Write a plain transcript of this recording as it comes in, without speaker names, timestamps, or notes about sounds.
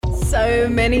So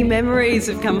many memories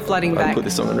have come flooding back. I put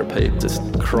this song on repeat, just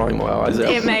crying my eyes out.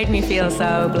 It made me feel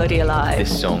so bloody alive.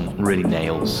 This song really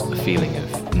nails the feeling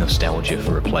of nostalgia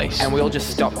for a place. And we all just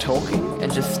stopped talking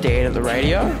and just stared at the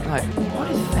radio. Like,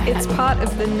 what is that? It's part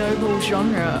of the noble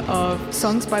genre of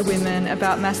songs by women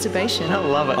about masturbation. I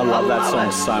love it. I love that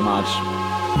song so much.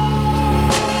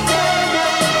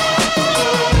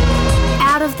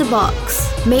 Out of the Box.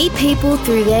 Meet people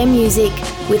through their music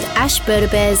with Ash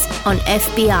Bertebez on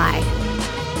FBI.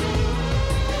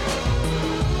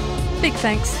 Big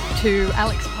thanks to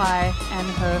Alex Pye and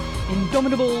her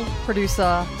indomitable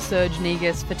producer Serge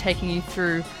Negus for taking you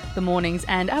through the mornings.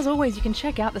 And as always, you can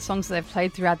check out the songs that they've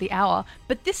played throughout the hour,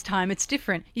 but this time it's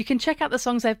different. You can check out the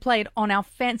songs they've played on our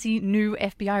fancy new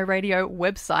FBI Radio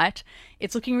website.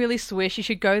 It's looking really swish. You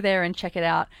should go there and check it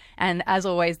out. And as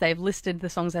always, they've listed the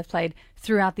songs they've played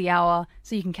throughout the hour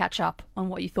so you can catch up on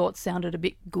what you thought sounded a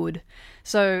bit good.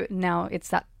 So now it's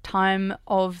that time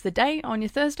of the day on your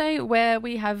Thursday where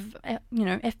we have,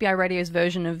 FBI Radio's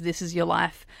version of This Is Your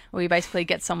Life, where we basically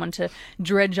get someone to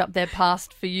dredge up their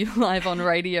past for you live on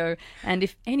radio. And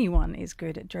if anyone is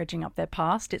good at dredging up their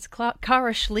past, it's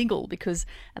Cara Schlegl, because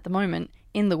at the moment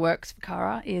in the works for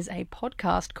Cara is a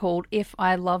podcast called If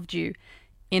I Loved You.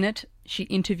 In it, she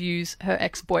interviews her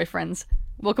ex-boyfriends.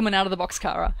 Welcome on Out of the Box,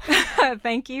 Cara.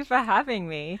 Thank you for having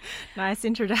me. Nice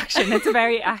introduction. It's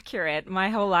very accurate. My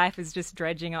whole life is just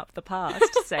dredging up the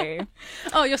past. So,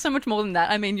 oh, you're so much more than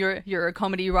that. I mean, you're a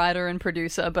comedy writer and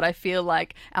producer, but I feel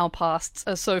like our pasts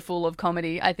are so full of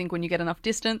comedy. I think when you get enough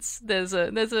distance, there's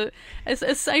a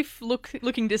safe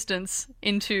looking distance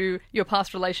into your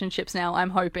past relationships now,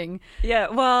 I'm hoping. Yeah,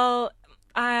 well,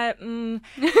 I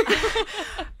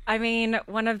mean,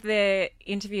 one of the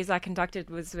interviews I conducted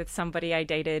was with somebody I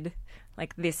dated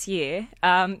like this year.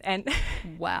 And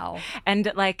wow.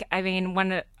 And like, I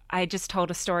mean, I just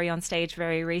told a story on stage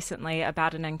very recently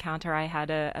about an encounter I had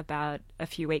about a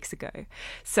few weeks ago.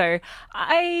 So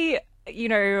I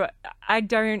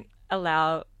don't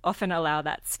often allow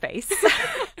that space.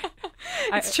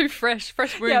 It's too fresh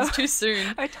wounds too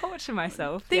soon. I torture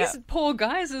myself. These poor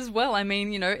guys as well. I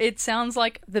mean, it sounds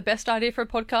like the best idea for a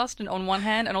podcast and on one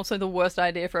hand, and also the worst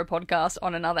idea for a podcast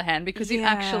on another hand, because you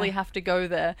actually have to go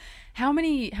there. How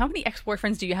many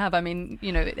ex-boyfriends do you have? I mean,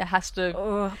 it has to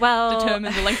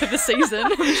determine the length of the season,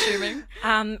 I'm assuming.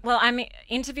 Well, I'm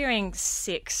interviewing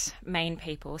six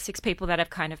people that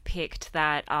I've kind of picked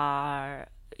that are,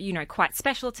 quite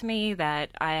special to me,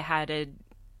 that I had a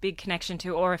big connection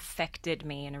to or affected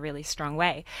me in a really strong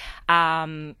way.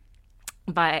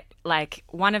 But like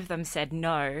one of them said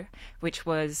no, which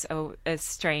was a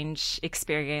strange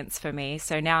experience for me.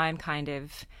 So now I'm kind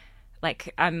of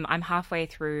like I'm halfway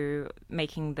through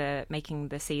making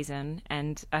the season,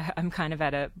 and I'm kind of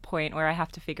at a point where I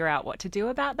have to figure out what to do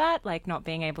about that, like not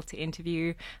being able to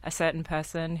interview a certain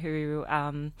person who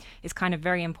is kind of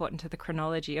very important to the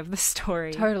chronology of the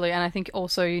story. Totally, and I think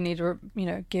also you need to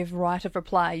give right of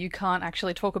reply. You can't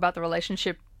actually talk about the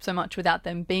relationship so much without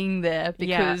them being there,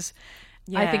 because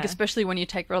I think especially when you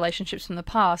take relationships from the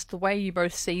past, the way you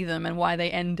both see them and why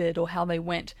they ended or how they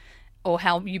went, or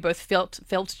how you both felt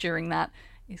during that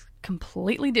is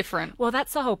completely different. Well,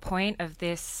 that's the whole point of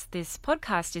this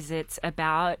podcast, is it's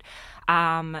about,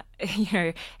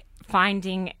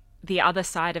 finding the other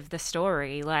side of the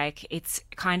story. Like, it's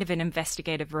kind of an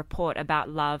investigative report about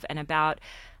love and about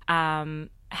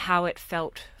how it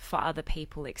felt for other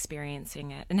people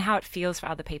experiencing it and how it feels for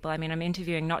other people. I mean, I'm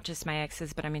interviewing not just my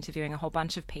exes, but I'm interviewing a whole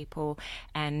bunch of people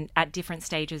and at different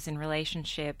stages in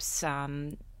relationships.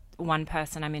 One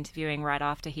person I'm interviewing right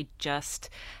after he just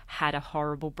had a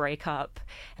horrible breakup,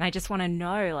 and I just want to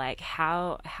know, like,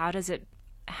 how does it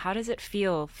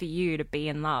feel for you to be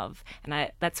in love?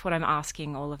 And that's what I'm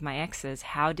asking all of my exes.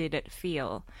 How did it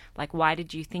feel? Like, why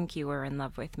did you think you were in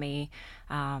love with me?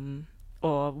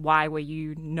 Or why were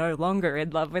you no longer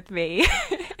in love with me?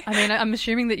 I mean, I'm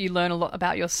assuming that you learn a lot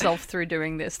about yourself through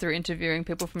doing this, through interviewing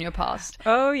people from your past.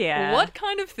 Oh, yeah. What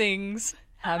kind of things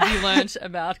have you learnt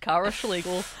about Cara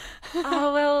Schlegl?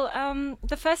 Oh, well,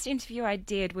 the first interview I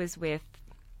did was with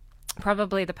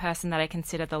probably the person that I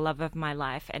consider the love of my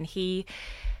life. And he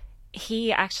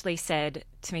actually said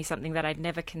to me something that I'd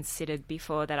never considered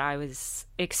before, that I was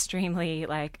extremely,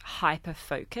 like,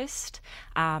 hyper-focused.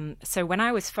 So when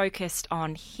I was focused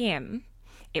on him,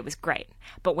 it was great.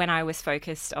 But when I was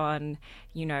focused on,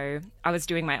 I was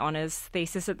doing my honours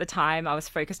thesis at the time, I was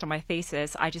focused on my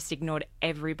thesis, I just ignored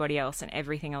everybody else and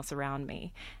everything else around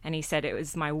me. And he said it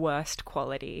was my worst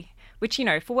quality, which,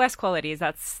 for worst qualities,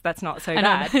 that's not so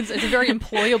bad. It's a very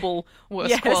employable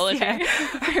worst quality.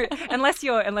 Yeah. unless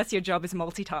your job is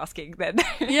multitasking, then.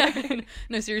 Yeah.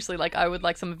 No, seriously, I would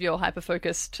like some of your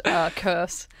hyper-focused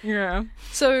curse. Yeah.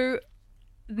 So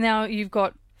now you've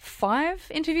got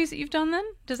 5 interviews that you've done then?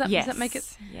 Does that make it?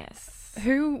 Yes.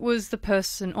 Who was the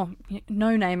person,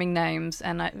 no naming names,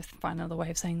 and I find another way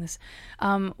of saying this.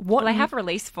 Well, I have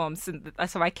release forms,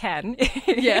 so I can.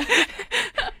 Yeah.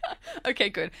 Okay,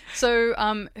 good. So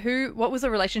what was the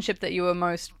relationship that you were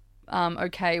most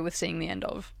okay with seeing the end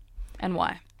of, and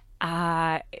why?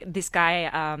 This guy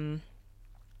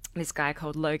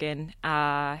called Logan,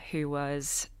 who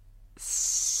was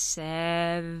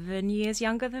 7 years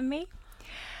younger than me.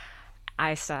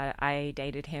 I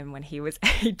dated him when he was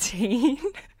 18.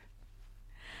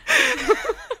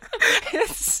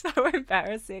 It's so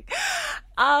embarrassing.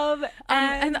 And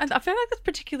I feel like that's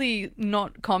particularly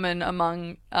not common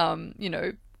among,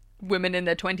 women in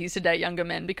their 20s to date younger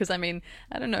men, because, I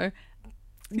don't know.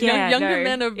 Younger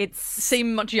men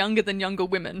seem much younger than younger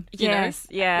women. Yes,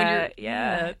 yeah.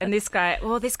 And this guy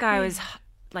was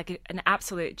an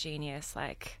absolute genius,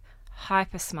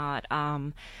 hyper smart,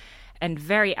 and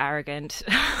very arrogant.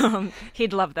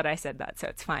 He'd love that I said that, so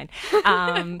it's fine.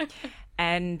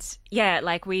 And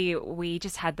yeah, we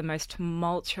just had the most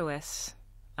tumultuous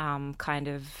kind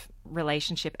of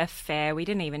relationship affair. We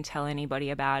didn't even tell anybody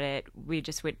about it. We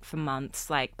just went for months,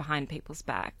 behind people's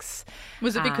backs.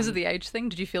 Was it because of the age thing?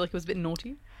 Did you feel like it was a bit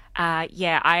naughty?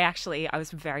 Yeah, I was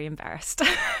very embarrassed.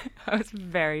 I was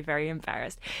very, very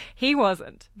embarrassed. He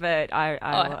wasn't, but I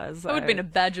was. It would have been a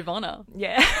badge of honour.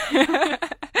 Yeah.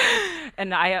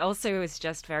 And I also was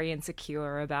just very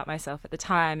insecure about myself at the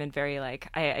time, and very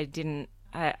I didn't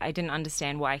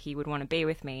understand why he would want to be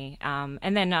with me.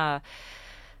 And then,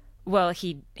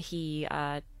 he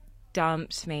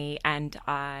dumped me, and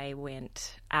I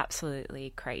went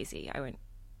absolutely crazy. I went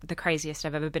the craziest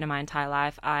I've ever been in my entire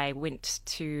life. I went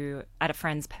at a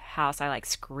friend's house. I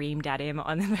screamed at him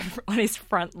on his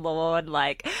front lawn,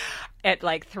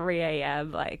 at 3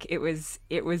 a.m. It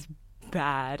was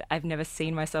bad. I've never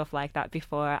seen myself like that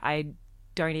before. I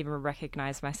don't even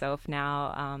recognize myself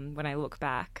now when I look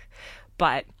back.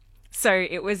 But so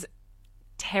it was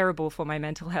terrible for my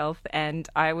mental health, and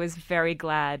I was very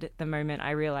glad the moment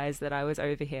I realized that I was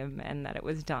over him and that it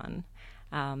was done.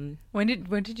 When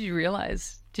did you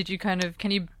realize? Did you can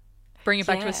you bring it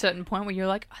back to a certain point where you're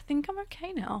like, I think I'm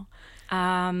okay now?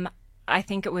 I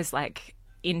think it was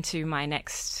into my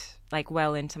next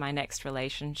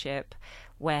relationship,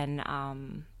 when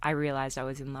I realized I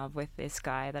was in love with this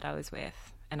guy that I was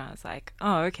with. And I was like,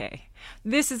 oh, okay,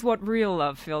 this is what real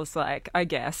love feels like, I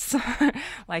guess.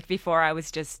 Before, I was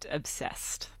just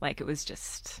obsessed. It was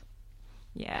just,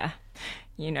 yeah,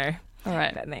 all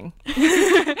right, that thing.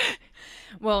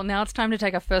 Well, now it's time to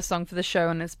take our first song for the show,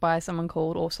 and it's by some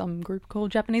group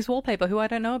called Japanese Wallpaper, who I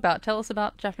don't know about. Tell us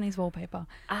about Japanese Wallpaper.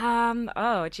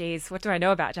 Oh, geez, what do I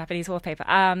know about Japanese Wallpaper?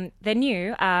 They're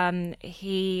new. I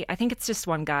think it's just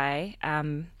one guy.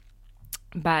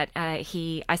 But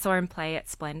I saw him play at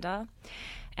Splendor,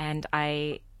 and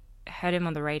I heard him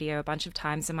on the radio a bunch of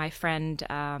times. And my friend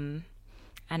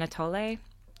Anatole,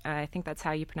 I think that's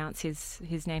how you pronounce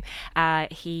his name.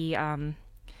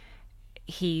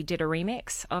 He did a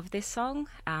remix of this song,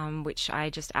 which I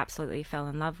just absolutely fell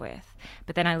in love with.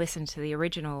 But then I listened to the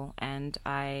original, and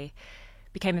I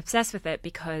became obsessed with it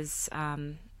because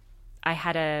I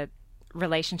had a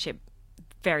relationship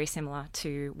very similar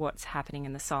to what's happening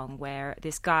in the song, where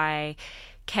this guy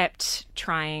kept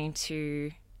trying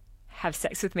to have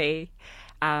sex with me,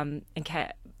 and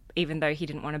even though he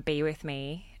didn't want to be with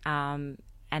me, and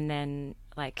then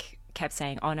kept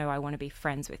saying, oh no, I want to be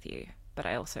friends with you, but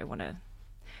I also want to...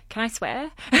 Can I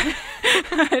swear?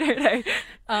 I don't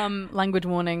know. Language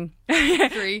warning.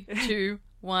 3, 2,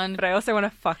 1. But I also want to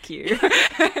fuck you.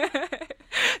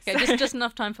 Okay, just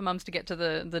enough time for mums to get to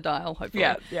the dial, hopefully.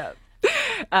 Yeah.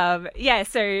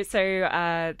 So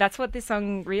that's what this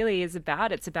song really is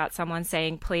about. It's about someone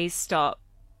saying, please stop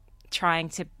trying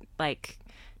to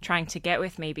get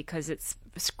with me, because it's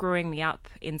screwing me up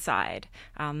inside.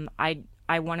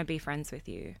 I want to be friends with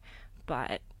you,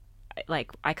 but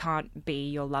I can't be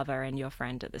your lover and your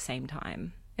friend at the same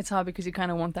time. It's hard because you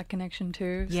kind of want that connection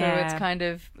too. Yeah. So it's kind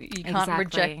of, you can't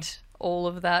reject all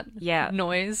of that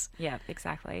noise. Yeah,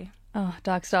 exactly. Oh,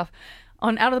 dark stuff.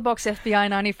 On Out of the Box FBI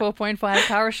 94.5,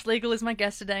 Kara Schlegl is my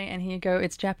guest today, and here you go,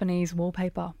 it's Japanese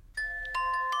Wallpaper.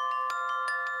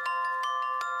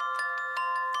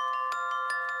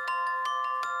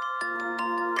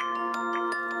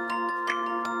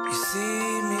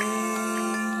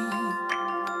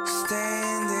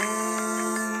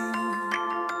 standing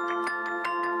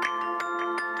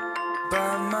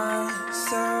by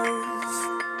myself.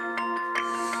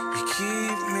 You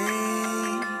keep me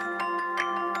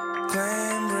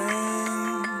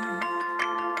clambering,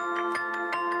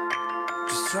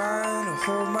 just trying to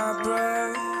hold my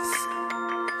breath.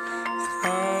 And I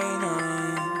know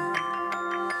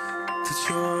that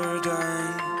you're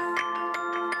done,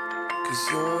 'cause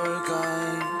you're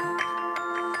gone,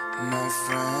 my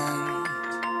friend.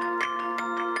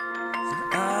 And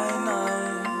I know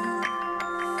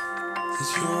that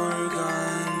you're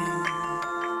gone.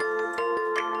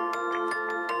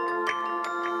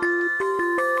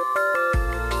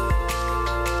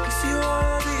 If you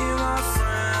wanna be my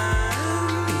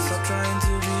friend, stop trying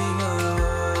to be my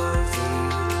lover.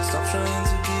 Stop trying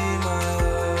to be my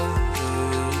lover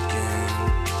again.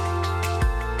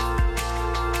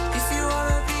 If you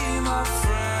wanna be my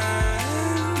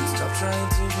friend, stop trying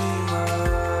to be my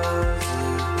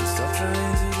lover. Stop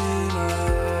trying to be my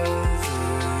lover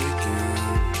again.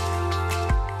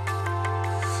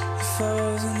 If I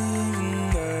wasn't even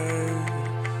there,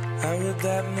 how would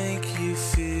that make you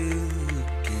feel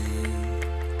again?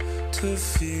 To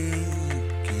feel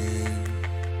again.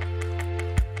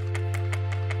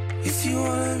 If you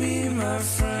wanna be my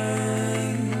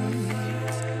friend,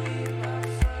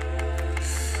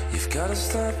 you've gotta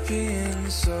stop being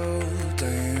so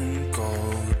damn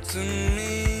cold to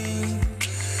me.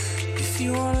 If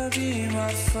you wanna be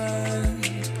my friend,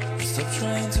 stop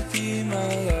trying to be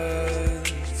my lover.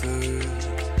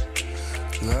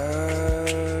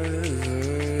 Lover.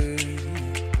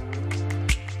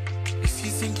 If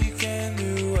you think you can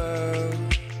do well,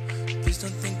 please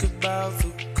don't think about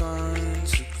the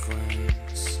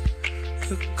consequence.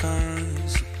 The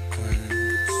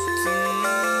consequence to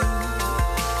me.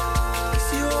 If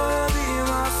you wanna be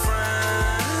my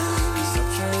friend, stop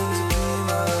trying to be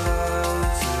my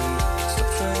lover. Stop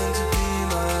trying to be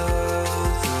my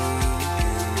lover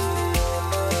again.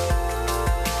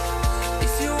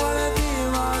 If you wanna be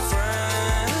my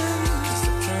friend,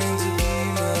 stop trying to be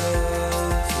my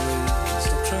lover.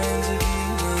 Stop trying to be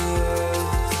my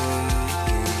lover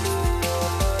again.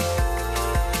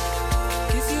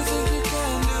 If you think you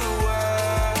can do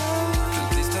well, then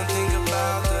please don't think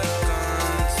about the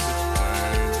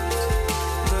consequence.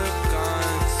 The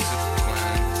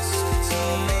consequence to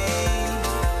me.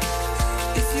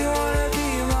 If you wanna be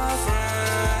my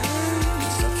friend,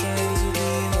 stop trying to be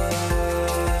my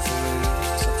lover.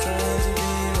 Stop trying to be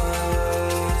my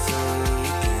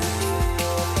lover again.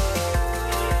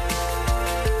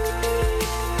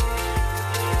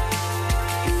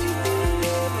 If you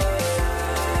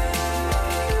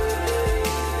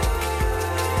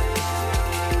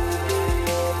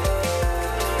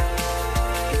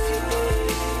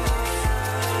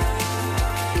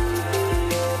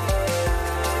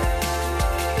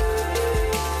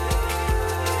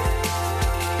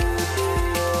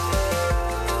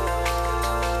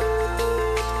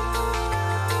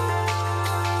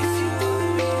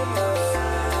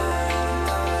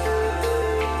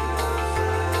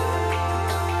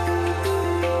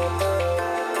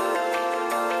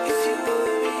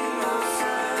wanna be my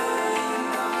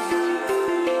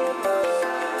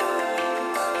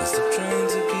stop trying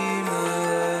to be my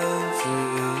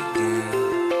lover again.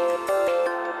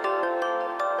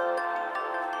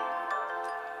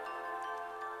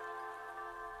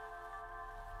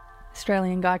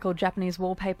 Australian guy called Japanese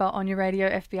Wallpaper on your radio.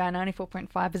 FBI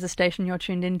 94.5 is a station you're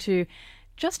tuned into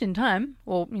just in time,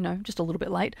 or, you know, just a little bit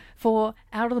late, for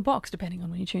Out of the Box, depending on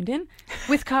when you tuned in,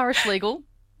 with Cara Schlegl,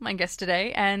 my guest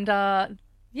today. And,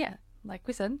 yeah, like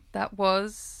we said, that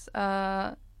was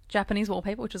Japanese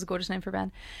Wallpaper, which is a gorgeous name for a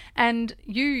band. And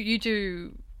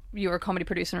you're a comedy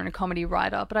producer and a comedy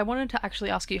writer, but I wanted to actually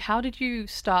ask you, how did you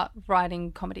start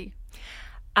writing comedy?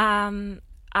 Okay,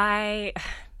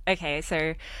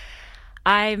 so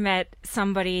I met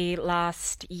somebody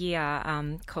last year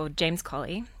called James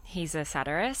Colley. He's a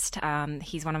satirist.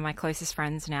 He's one of my closest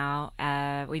friends now.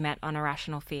 We met on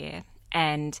Irrational Fear.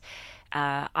 And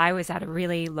I was at a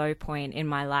really low point in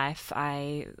my life.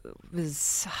 I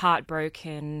was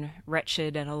heartbroken,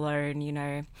 wretched and alone, you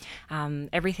know.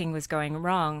 Everything was going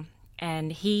wrong.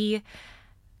 And he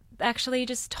actually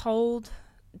just told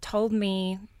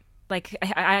me, like,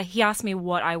 he asked me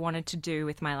what I wanted to do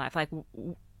with my life. Like,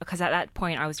 because at that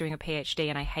point I was doing a PhD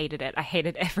and I hated it. I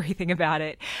hated everything about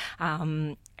it.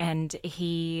 And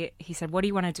he said, "What do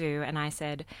you want to do?" And I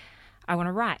said, "I want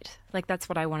to write. Like, that's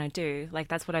what I want to do. Like,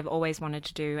 that's what I've always wanted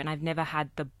to do. And I've never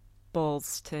had the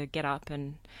balls to get up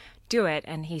and do it."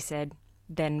 And he said,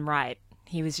 "Then write."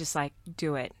 he was just like,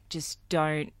 do it. Just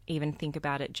don't even think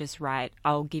about it. Just write.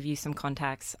 I'll give you some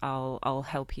contacts. I'll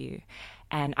help you.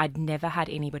 And I'd never had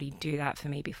anybody do that for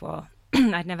me before.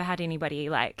 I'd never had anybody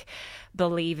like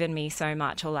believe in me so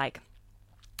much or like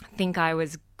think I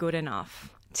was good enough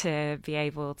to be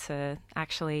able to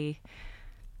actually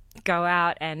go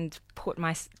out and put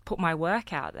my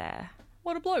work out there.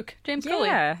 What a bloke, James Colley.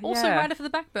 Also writer for the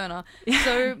Back Burner.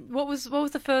 So what was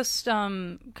the first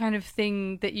kind of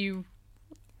thing that you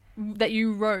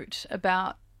wrote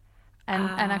about and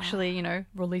actually, you know,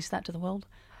 released that to the world?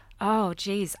 Oh,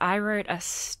 geez. I wrote a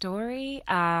story.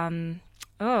 I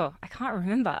can't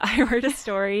remember. I wrote a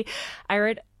story. I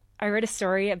wrote a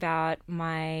story about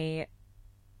my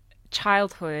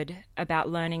childhood, about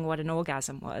learning what an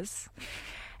orgasm was.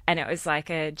 And it was like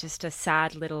just a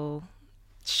sad little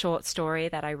short story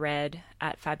that I read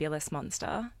at Fabulous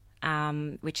Monster,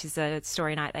 which is a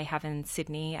story night they have in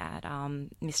Sydney at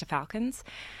Mr. Falcon's.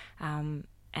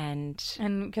 And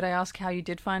could I ask how you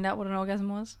did find out what an orgasm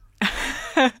was?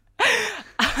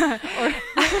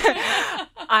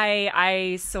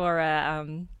 I saw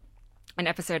an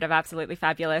episode of Absolutely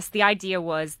Fabulous. The idea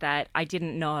was that I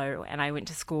didn't know, and I went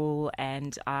to school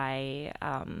and I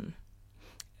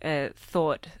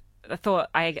thought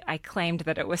I claimed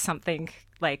that it was something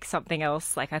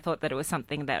else. Like I thought that it was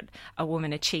something that a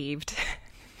woman achieved.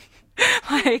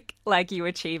 like you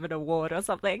achieve an award or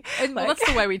something. Well, that's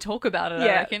the way we talk about it, I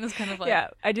reckon. It's kind of like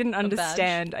I didn't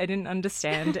understand.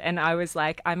 And I was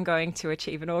like, I'm going to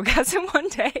achieve an orgasm one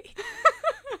day.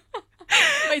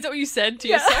 Wait, is that what you said to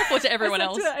yourself or to everyone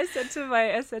else? I said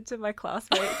to my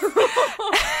classmates.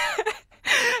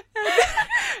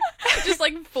 Just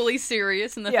like fully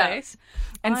serious in the face.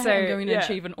 And I'm going to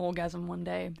achieve an orgasm one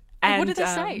day. And what did they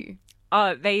say?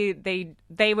 Oh,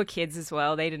 they were kids as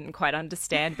well. They didn't quite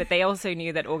understand, but they also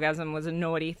knew that orgasm was a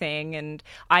naughty thing, and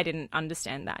I didn't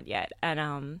understand that yet.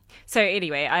 And so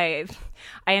anyway, I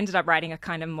ended up writing a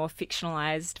kind of more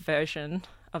fictionalized version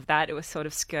of that. It was sort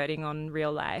of skirting on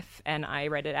real life, and I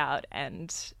read it out,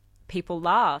 and people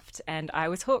laughed, and I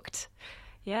was hooked.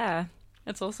 Yeah.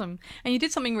 That's awesome. And you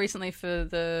did something recently for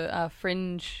the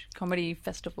Fringe Comedy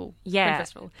Festival. Yeah.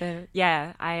 Festival.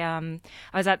 I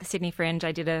was at the Sydney Fringe.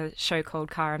 I did a show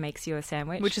called Cara Makes You a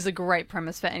Sandwich. Which is a great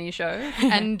premise for any show.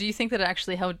 And do you think that it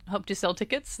actually helped you sell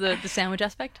tickets, the sandwich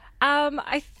aspect?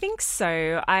 I think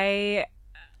so.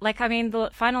 The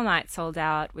final night sold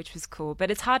out, which was cool,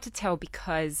 but it's hard to tell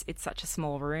because it's such a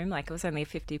small room. Like it was only a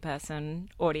 50-person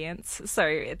audience, so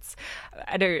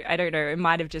I don't know. It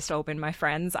might have just all been my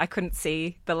friends. I couldn't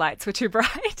see; the lights were too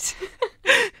bright.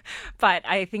 But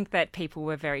I think that people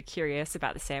were very curious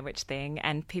about the sandwich thing,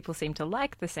 and people seemed to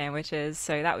like the sandwiches,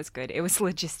 so that was good. It was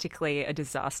logistically a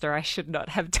disaster. I should not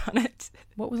have done it.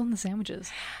 What was on the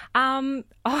sandwiches? I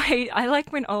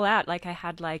like went all out. Like I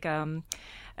had like a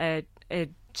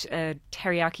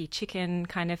teriyaki chicken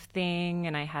kind of thing,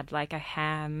 and I had like a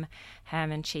ham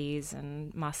and cheese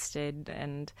and mustard,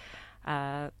 and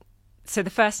so the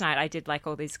first night I did like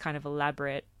all these kind of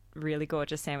elaborate, really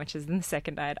gorgeous sandwiches, and the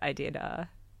second night I did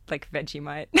like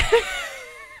Vegemite.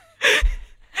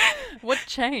 What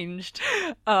changed?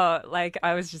 Like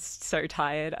I was just so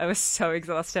tired. I was so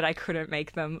exhausted. I couldn't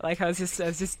make them. Like I was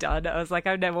just done. I was like,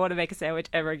 I never want to make a sandwich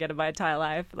ever again in my entire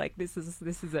life. Like this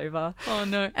is over. Oh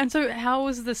no. And so how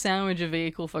was the sandwich a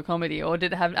vehicle for comedy, or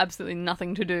did it have absolutely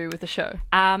nothing to do with the show?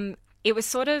 It was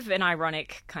sort of an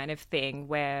ironic kind of thing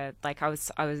where like I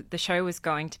was the show was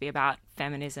going to be about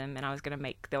feminism, and I was going to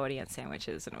make the audience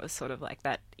sandwiches, and it was sort of like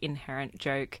that inherent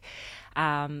joke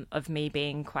of me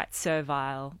being quite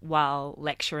servile while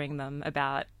lecturing them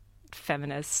about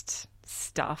feminist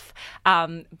stuff.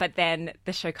 But then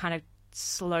the show kind of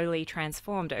slowly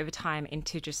transformed over time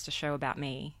into just a show about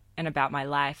me and about my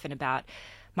life and about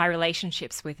my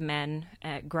relationships with men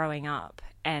growing up,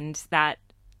 and that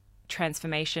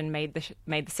transformation made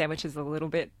the sandwiches a little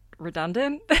bit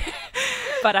redundant.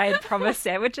 But I had promised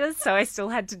sandwiches, so I still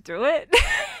had to do it.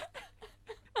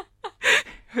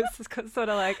 It was just sort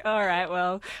of like, all right,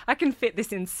 well, I can fit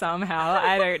this in somehow.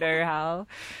 I don't know how,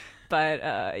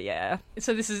 but yeah.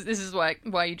 So this is why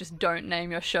you just don't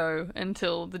name your show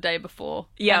until the day before.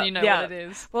 Yeah, and you know what it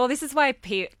is. Well, this is why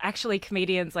actually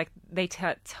comedians, like they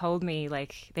told me,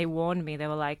 like they warned me. They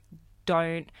were like,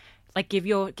 don't. Like give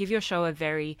your show a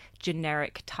very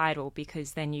generic title,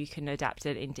 because then you can adapt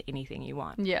it into anything you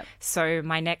want. Yeah. So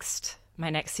my next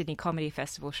Sydney Comedy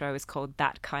Festival show is called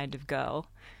That Kind of Girl,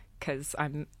 because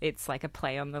it's like a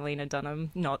play on the Lena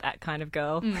Dunham Not That Kind of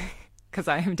Girl, because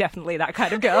I am definitely that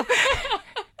kind of girl.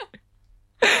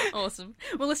 Awesome.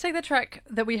 Well, let's take the track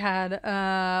that we had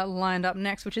lined up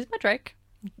next, which is by Drake.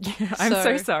 I'm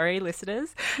so sorry,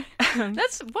 listeners. Why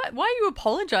are you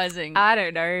apologising? I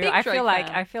don't know. Big Drake fan.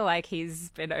 I feel like he's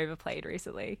been overplayed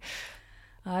recently.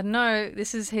 I don't know.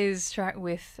 This is his track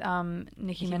with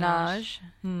Nicki Minaj.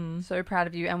 So proud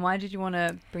of you. And why did you want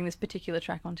to bring this particular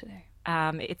track on today?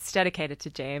 It's dedicated to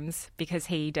James because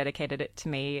he dedicated it to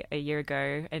me a year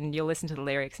ago. And you'll listen to the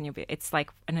lyrics and it's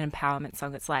like an empowerment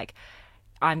song. It's like,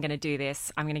 I'm going to do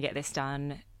this. I'm going to get this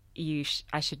done.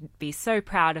 I should be so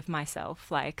proud of myself,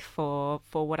 like for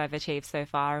what I've achieved so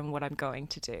far and what I'm going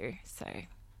to do. So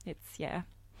it's, yeah.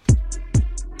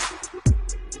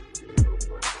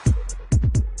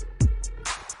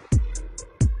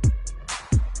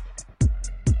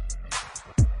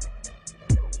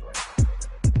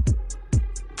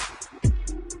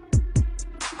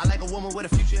 I like a woman with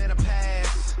a future and a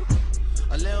past.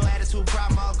 A little attitude,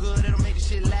 problem all good, it'll make the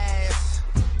shit last.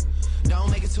 Don't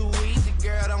make it too easy,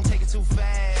 girl, don't take it too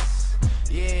fast.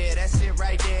 Yeah, that's it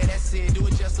right there, that's it, do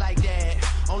it just like that.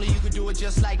 Only you could do it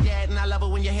just like that. And I love it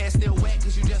when your hair's still wet,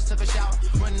 cause you just took a shower.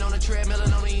 Running on a treadmill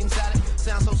and only eating salad.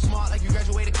 Sound so smart, like you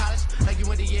graduated college. Like you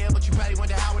went to Yale, but you probably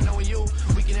went to Howard knowing you.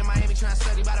 Weekend in Miami trying to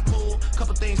study by the pool.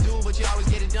 Couple things do, but you always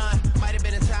get it done. Might have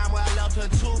been a time where I loved her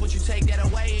too, but you take that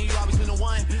away and you always been the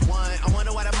one. I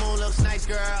wonder why the moon looks nice,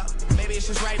 girl. Maybe it's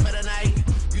just right for the night.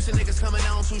 You see niggas coming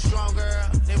on too strong, girl.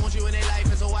 They want you in their life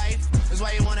as a wife. That's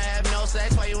why you wanna have no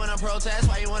sex, why you wanna protest,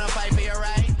 why you wanna fight for your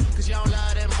right. Cause you don't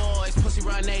love them boys, pussy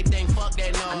run they think, fuck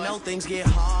that noise. I know things get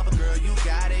hard, but girl, you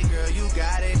got it,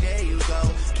 there you go.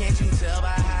 Can't you tell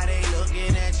by how they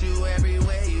looking at you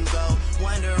everywhere you go?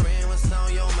 Wondering what's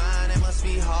on your mind, it must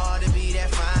be hard to be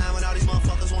that fine. When all these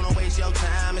motherfuckers wanna waste your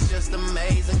time, it's just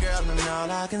amazing, girl. And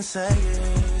all I can say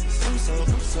is, I'm so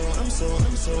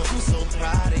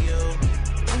proud of you.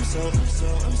 I'm so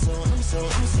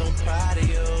proud of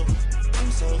you.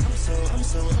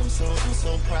 I'm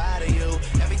so proud of you.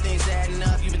 Everything's adding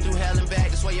up. You've been through hell and back.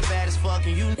 That's why you're bad as fuck.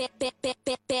 And you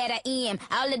better in.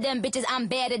 All of them bitches I'm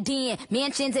better than.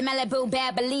 Mansions in Malibu,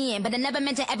 Babylon. But I never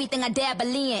mention everything I dabble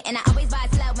in. And I always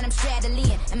ride slow when I'm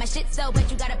straddling. And my shit so wet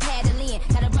you gotta paddle in.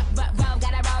 Gotta roll,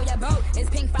 gotta roll your boat. It's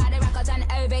Pink Friday records on the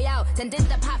OVO. Send this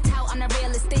the pop out on the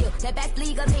real steel. The best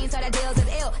legal team so the deals is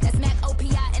ill. That's Mac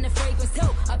OPI in the fragrance too.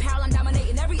 Apparel I'm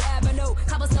dominating every avenue.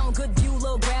 Cobblestone, good view,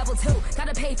 little gravel too.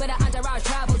 Gotta pay for the entourage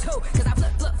travel too. Cause I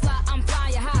flip, fly, I'm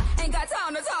flying high. Ain't got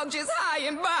time to talk, just high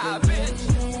and by, bitch.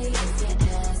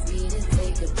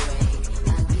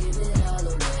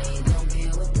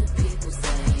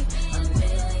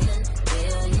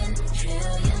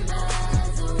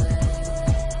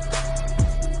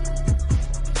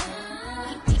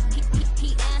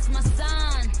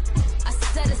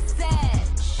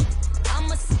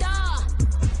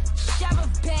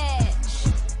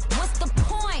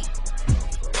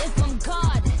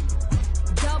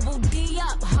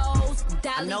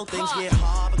 I know things get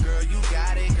hard, but girl, you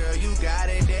got it,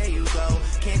 there you go.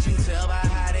 Can't you tell by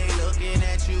how they looking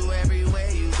at you everywhere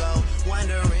you go?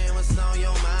 Wondering what's on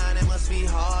your mind, it must be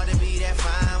hard to be that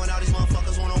fine. When all these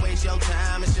motherfuckers wanna waste your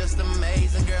time, it's just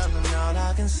amazing, girl. And all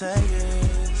I can say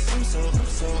is, I'm so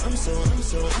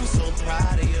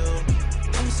proud of you.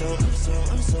 I'm so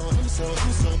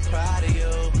proud of you.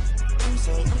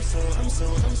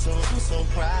 I'm so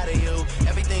proud of you.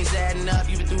 Everything's adding up.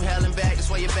 You've been through hell and back. That's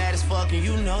why you're bad as fuck, and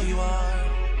you know you are.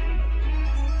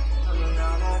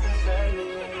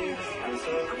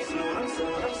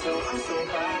 I'm so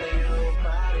proud of you.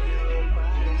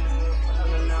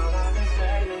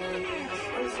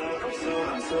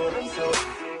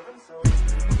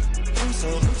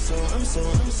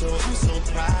 I'm so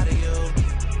proud of you.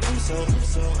 I'm so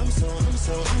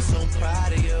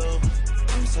proud of you.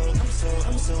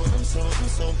 I'm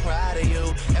so proud of you.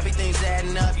 Everything's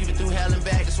adding up. You've been through hell and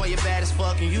back. That's why you're bad as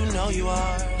fuck, and you know you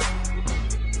are.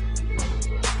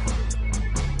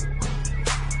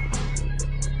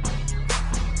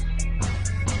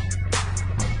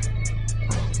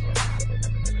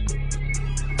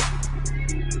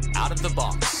 Out of the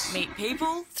box. Meet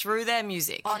people through their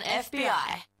music on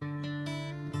FBI.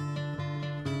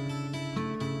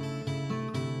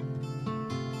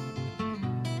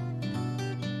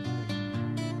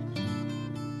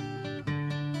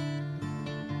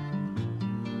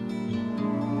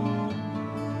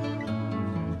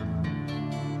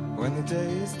 When the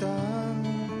day is done,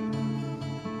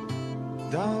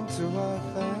 down to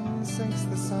earth and sinks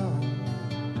the sun,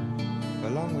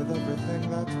 along with everything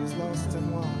that was lost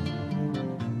and won.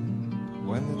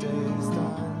 When the day is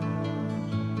done,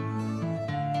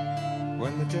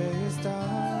 when the day is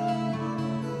done,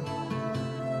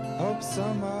 hope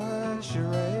so much your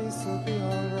race will be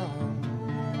all wrong.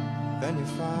 Then you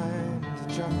find you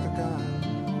jumped the gun.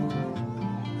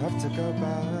 have to go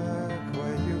back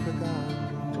where you began.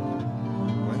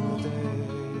 When the day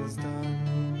is done,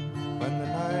 when the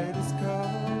night is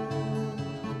cold,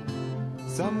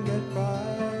 some get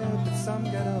by, but some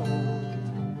get old,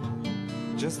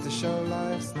 just to show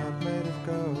life's not made of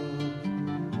gold.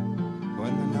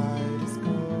 When the night is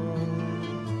cold,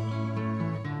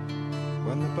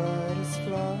 when the bird is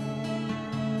flown,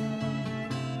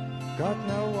 got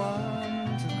no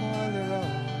one to call your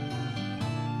own,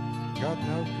 got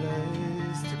no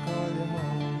place to call your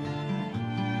home.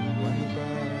 When the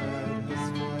bird has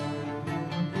flown.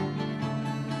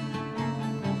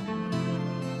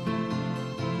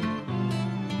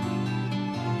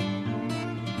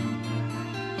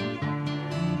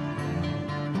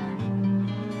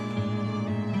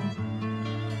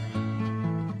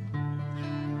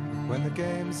 When the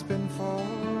game's been fought,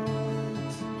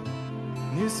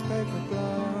 newspaper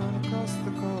blown across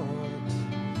the court,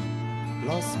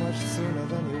 lost much sooner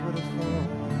than you would have thought.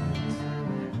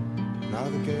 Now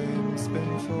the game's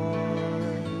been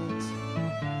fought.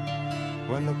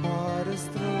 When the part is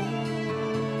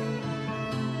through,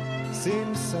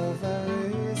 seems so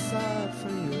very sad for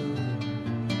you.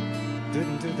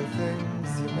 Didn't do the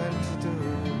things you meant to do.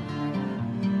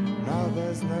 Now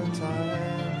there's no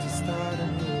time to start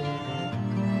anew.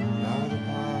 Now the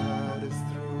part is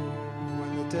through.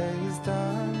 When the day is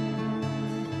done,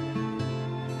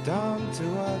 down to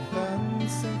earth and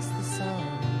sinks the sun,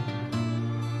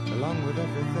 along with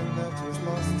everything that was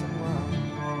lost and won.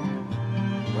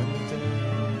 When the day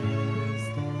is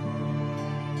done.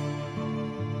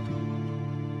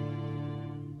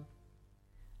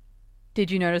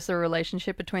 Did you notice the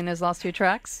relationship between those last two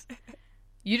tracks?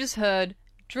 You just heard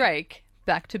Drake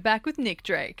back to back with Nick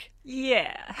Drake.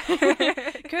 Yeah.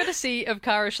 Courtesy of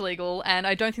Cara Schlegl, and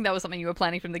I don't think that was something you were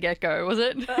planning from the get-go, was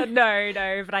it?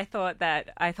 No, but I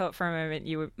thought for a moment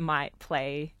you might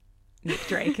play Nick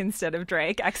Drake instead of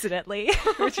Drake accidentally,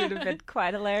 which would have been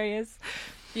quite hilarious.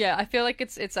 Yeah, I feel like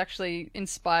it's actually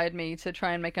inspired me to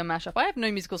try and make a mashup. I have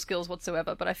no musical skills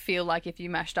whatsoever, but I feel like if you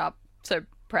mashed up So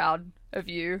Proud of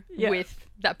You with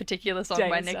that particular song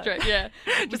by Nick Drake. Yeah.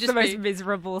 just the most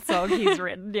miserable song he's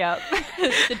written. Yeah.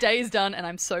 The day is done and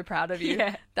I'm so proud of you.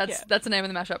 Yeah. That's the name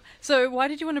of the mashup. So why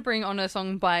did you want to bring on a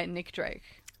song by Nick Drake?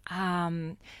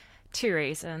 Two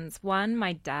reasons. One,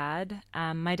 my dad.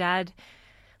 My dad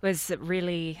was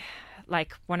really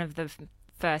like one of the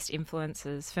first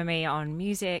influences for me on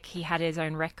music. He had his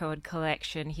own record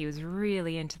collection. He was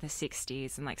really into the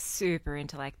 60s and like super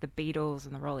into like the Beatles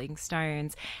and the Rolling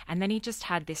Stones. And then he just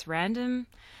had this random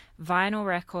vinyl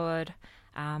record,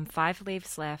 5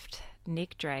 Leaves Left,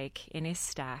 Nick Drake in his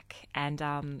stack. And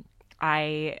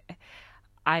I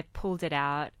pulled it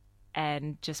out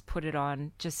and just put it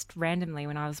on just randomly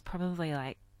when I was probably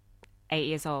like 8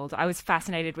 years old. I was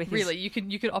fascinated with his... Really? You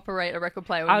could operate a record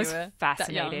player when you were I was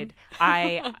fascinated.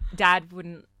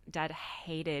 Dad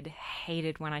hated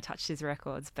when I touched his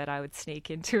records, but I would sneak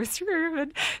into his room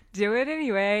and do it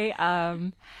anyway.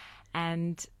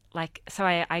 And like, so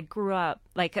I grew up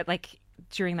like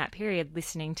during that period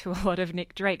listening to a lot of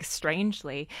Nick Drake,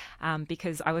 strangely,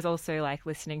 because I was also like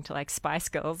listening to like Spice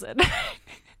Girls and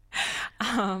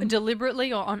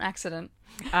deliberately or on accident?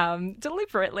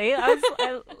 Deliberately.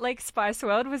 Like Spice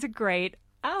World was a great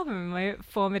album in my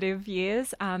formative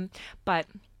years. But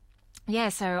yeah,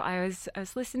 so I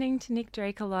was listening to Nick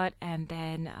Drake a lot, and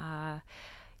then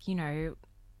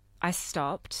I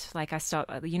stopped.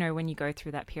 You know, when you go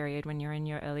through that period when you're in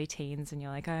your early teens and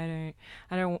you're like, I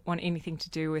don't want anything to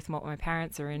do with what my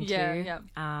parents are into. Yeah.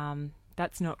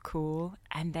 That's not cool.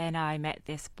 And then I met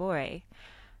this boy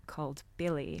called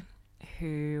Billy,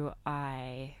 who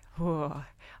I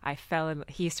fell in.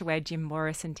 He used to wear Jim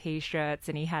Morrison t-shirts,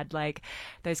 and he had like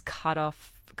those cut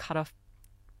off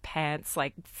pants,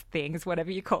 like things, whatever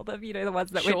you call them, you know, the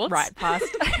ones that Shorts? went right past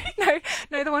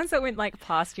no, the ones that went like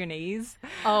past your knees.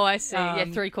 Oh, I see. Yeah,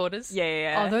 3/4.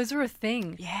 Yeah. Oh, those are a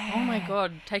thing. Yeah. Oh my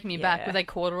God, taking me back. Were they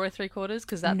quarter or 3/4?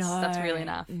 Because that's really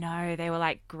enough. No, they were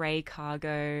like grey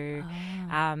cargo.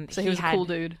 So he was a cool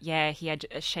dude. Yeah, he had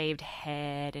a shaved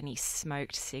head and he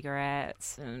smoked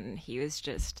cigarettes and he was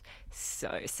just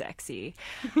so sexy.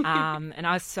 And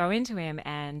I was so into him,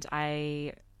 and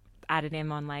I added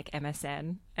him on like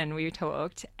MSN and we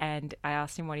talked, and I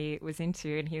asked him what he was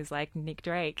into, and he was like Nick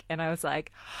Drake, and I was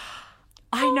like,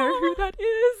 I know who that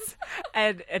is.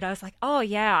 And I was like, oh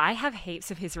yeah, I have heaps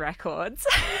of his records.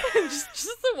 just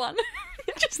the one.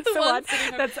 just the one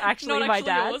that's actually my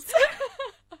dad's.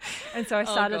 And so I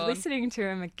started God. listening to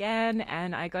him again,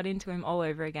 and I got into him all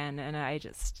over again, and I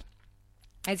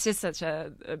It's just such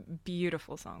a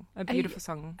beautiful song. A beautiful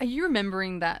song. Are you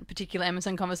remembering that particular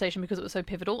MSN conversation because it was so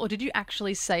pivotal, or did you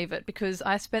actually save it? Because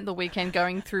I spent the weekend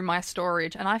going through my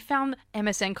storage and I found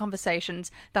MSN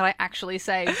conversations that I actually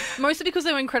saved, mostly because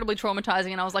they were incredibly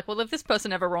traumatizing. And I was like, well, if this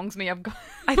person ever wrongs me, I've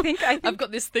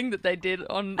got this thing that they did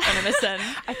on MSN.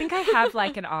 I think I have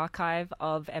like an archive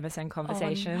of MSN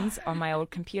conversations on my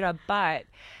old computer, but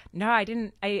no, I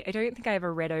didn't. I don't think I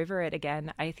ever read over it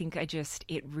again. I think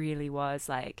it really was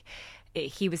like,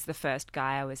 he was the first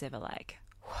guy I was ever like,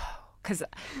 whoa. Because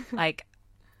like,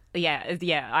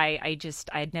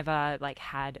 I'd never like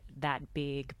had that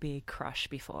big crush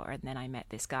before. And then I met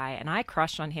this guy and I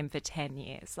crushed on him for 10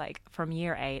 years, like from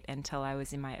year 8 until I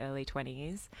was in my early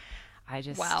 20s.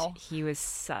 He was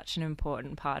such an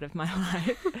important part of my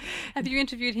life. Have you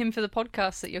interviewed him for the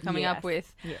podcast that you're coming up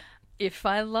with? Yeah. If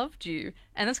I Loved You.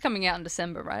 And that's coming out in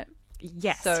December, right?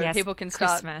 Yes. So people can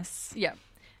start. Christmas. Yeah.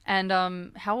 And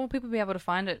how will people be able to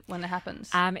find it when it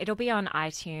happens? It'll be on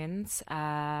iTunes.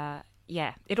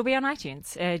 It'll be on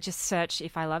iTunes. Just search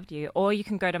If I Loved You. Or you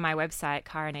can go to my website,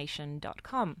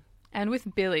 caranation.com. And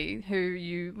with Billy, who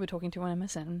you were talking to on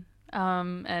MSN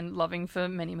and loving for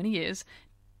many, many years,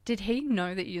 did he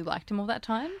know that you liked him all that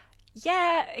time?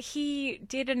 Yeah, he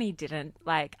did and he didn't.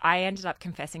 Like, I ended up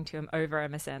confessing to him over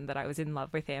MSN that I was in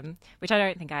love with him, which I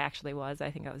don't think I actually was. I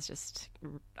think I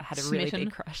had a really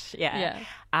big crush. Yeah.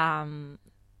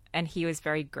 And he was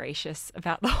very gracious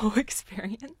about the whole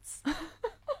experience.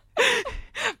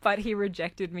 But he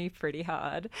rejected me pretty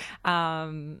hard.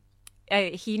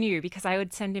 He knew because I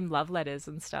would send him love letters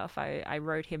and stuff. I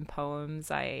wrote him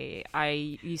poems.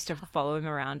 I used to follow him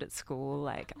around at school.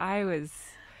 Like, I was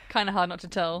kind of hard not to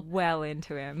tell. Well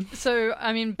into him. So,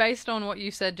 I mean, based on what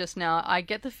you said just now, I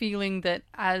get the feeling that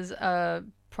as a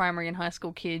primary and high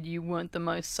school kid, you weren't the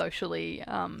most socially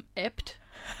apt.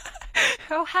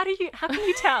 Oh, how can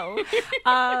you tell?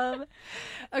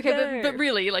 Okay, no. but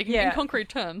really, like in concrete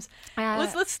terms,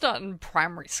 let's start in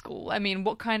primary school. I mean,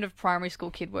 what kind of primary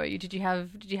school kid were you? Did you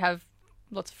have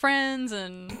lots of friends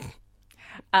and?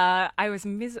 I was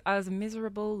a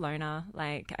miserable loner.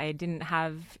 Like, I didn't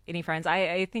have any friends.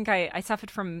 I think I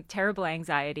suffered from terrible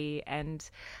anxiety, and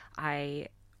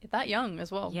that young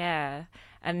as well. Yeah.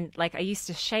 And like, I used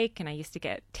to shake and I used to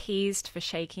get teased for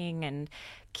shaking, and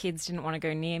kids didn't want to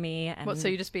go near me. And so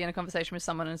you just be in a conversation with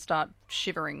someone and start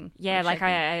shivering? Yeah, like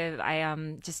I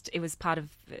just, it was part of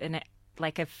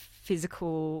a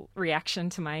physical reaction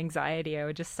to my anxiety. I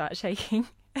would just start shaking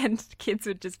and kids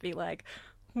would just be like,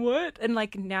 what? And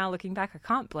like, now looking back, I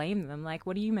can't blame them. Like,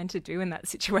 what are you meant to do in that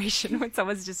situation when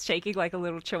someone's just shaking like a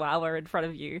little chihuahua in front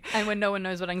of you? And when no one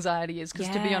knows what anxiety is, because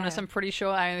to be honest, I'm pretty sure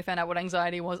I only found out what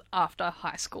anxiety was after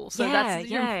high school. So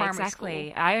you're in primary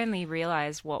school. I only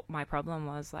realized what my problem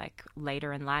was like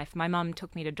later in life. My mum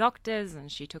took me to doctors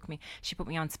and she put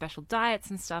me on special diets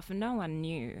and stuff, and no one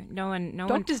knew.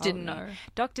 Doctors didn't know.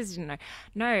 Doctors didn't know.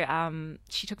 No,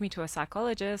 she took me to a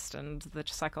psychologist, and the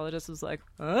psychologist was like,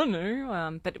 I don't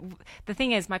know. But the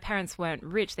thing is, my parents weren't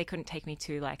rich. They couldn't take me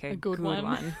to like a good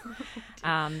one.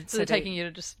 So they're taking you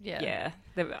to just,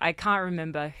 I can't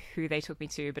remember who they took me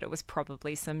to, but it was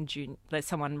probably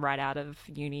someone right out of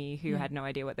uni who had no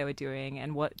idea what they were doing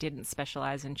and didn't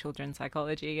specialize in children's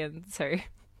psychology. And so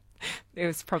it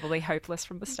was probably hopeless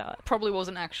from the start. Probably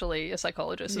wasn't actually a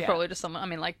psychologist. It was probably just someone, I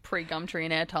mean, like pre-Gumtree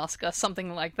and Airtasker,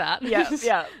 something like that.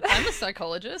 Yeah. I'm a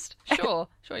psychologist. Sure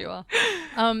you are.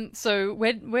 So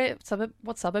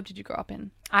what suburb did you grow up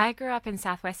in? I grew up in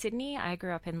southwest Sydney. I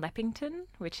grew up in Leppington,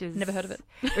 which is... Never heard of it.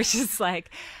 Which is like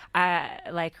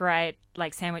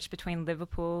sandwiched between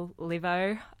Liverpool,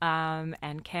 Livo,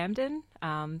 and Camden.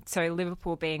 So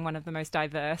Liverpool being one of the most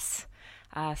diverse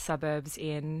suburbs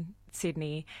in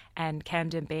Sydney, and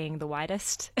Camden being the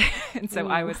widest. And so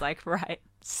I was like right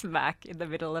smack in the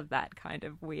middle of that kind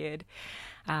of weird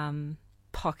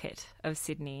pocket of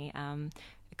Sydney.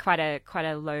 Quite a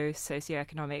low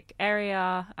socioeconomic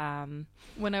area.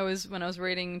 When I was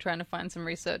reading, trying to find some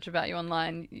research about you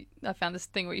online, I found this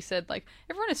thing where you said, like,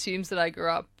 everyone assumes that I grew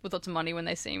up with lots of money when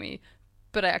they see me,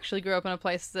 but I actually grew up in a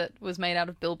place that was made out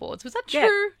of billboards. Was that true?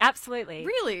 Yeah, absolutely.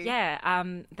 Really? Yeah.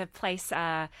 The place,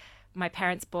 my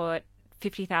parents bought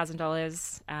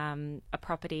 $50,000, a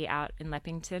property out in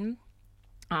Leppington.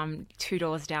 2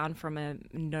 doors down from a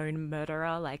known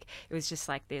murderer. Like, it was just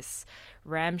like this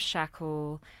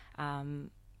ramshackle,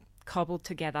 cobbled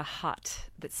together hut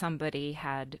that somebody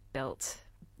had built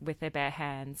with their bare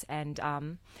hands. And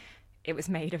it was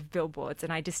made of billboards.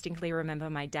 And I distinctly remember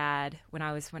my dad when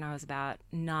I was about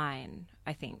 9,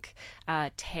 I think,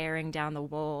 tearing down the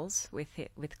walls with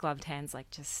gloved hands, like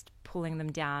just pulling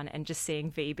them down and just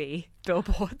seeing VB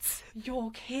billboards.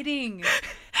 You're kidding.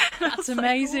 That's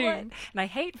amazing. Like, and I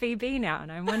hate VB now,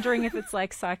 and I'm wondering if it's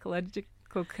like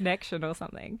psychological connection or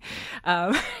something.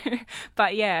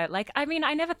 But yeah, like, I mean,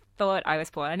 I never thought I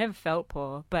was poor. I never felt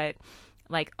poor, but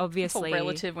like, obviously, it's all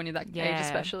relative when you're that age,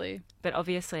 especially. But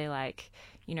obviously, like,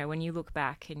 you know, when you look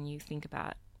back and you think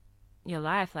about your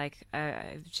life, like,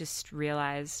 I've just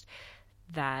realized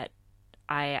that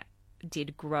I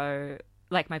did grow.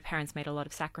 Like, my parents made a lot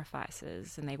of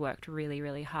sacrifices and they worked really,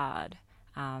 really hard.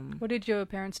 What did your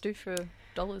parents do for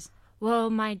dollars? Well,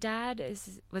 my dad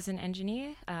was an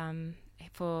engineer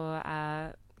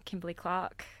for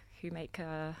Kimberly-Clark, who make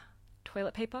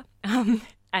toilet paper.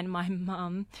 And my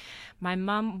mum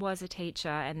was a teacher,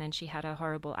 and then she had a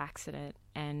horrible accident,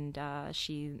 and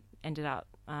she ended up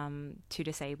too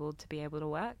disabled to be able to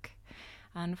work,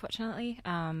 unfortunately.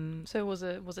 So was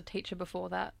a teacher before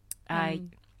that?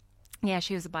 Yeah,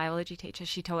 she was a biology teacher.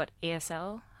 She taught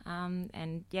ESL,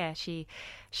 and yeah, she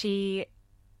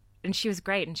was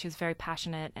great, and she was very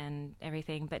passionate and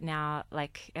everything. But now,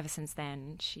 like, ever since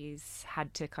then, she's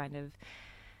had to kind of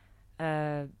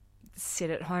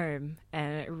sit at home,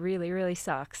 and it really, really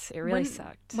sucks. It really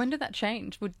sucked. When did that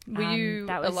change? Were you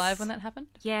alive when that happened?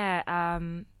 Yeah.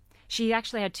 She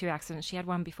actually had 2 accidents. She had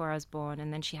one before I was born,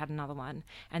 and then she had another one.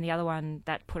 And the other one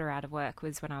that put her out of work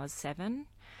was when I was 7.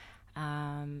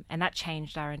 And that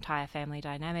changed our entire family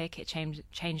dynamic. It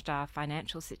changed our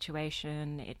financial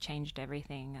situation. It changed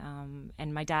everything.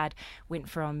 And my dad went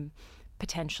from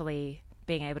potentially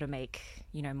being able to make,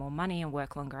 you know, more money and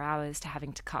work longer hours to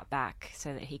having to cut back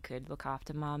so that he could look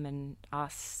after mum and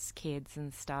us kids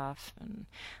and stuff. And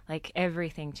like,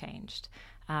 everything changed.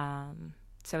 So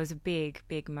it was a big,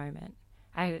 big moment.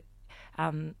 The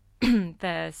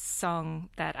song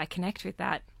that I connect with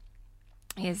that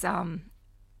is Annie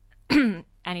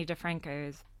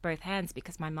DeFranco's Both Hands,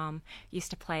 because my mum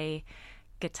used to play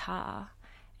guitar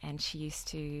and she used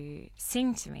to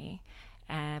sing to me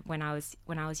when I was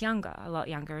younger, a lot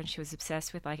younger, and she was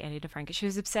obsessed with like Annie DeFranco. She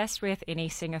was obsessed with any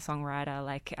singer-songwriter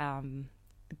like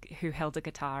who held a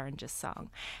guitar and just sung.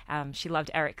 She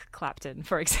loved Eric Clapton,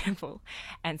 for example,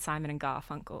 and Simon and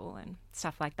Garfunkel and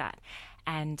stuff like that.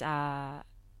 And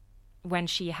when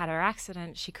she had her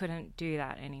accident, she couldn't do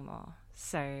that anymore.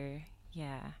 So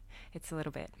yeah, it's a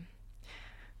little bit.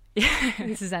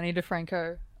 This is Annie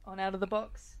DeFranco on Out of the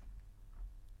Box.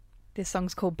 This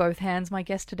song's called Both Hands. My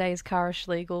guest today is Cara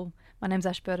Schlegl. My name's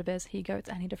Ash Bertabez. Here you go, it's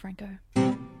Annie DeFranco.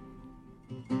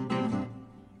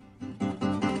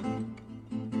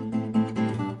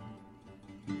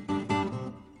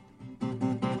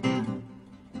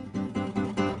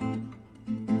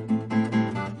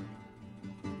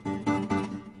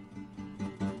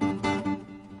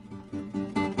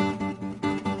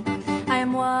 I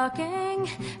am walking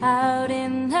out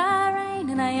in the rain,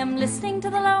 and I am listening to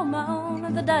the low moan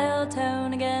of the dial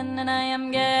tone again, and I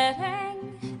am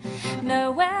getting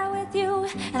nowhere with you,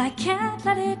 and I can't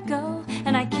let it go,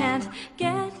 and I can't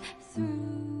get through.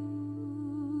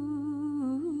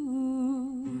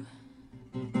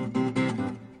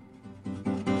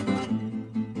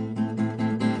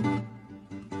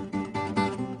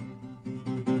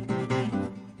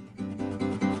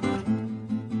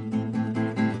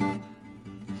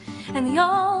 And the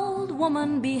old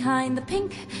woman behind the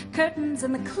pink curtains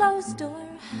and the closed door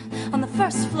on the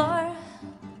first floor,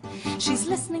 she's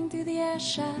listening through the air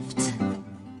shaft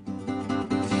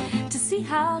to see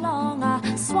how long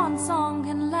a swan song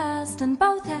can last. And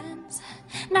both hands,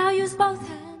 now use both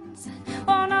hands.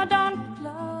 Oh no, don't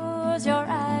close your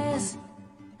eyes.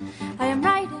 I am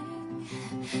writing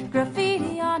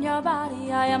graffiti on your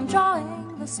body. I am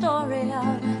drawing the story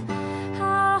of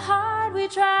how hard we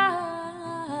tried.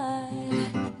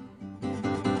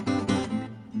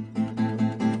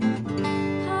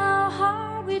 How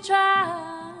hard we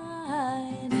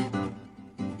tried.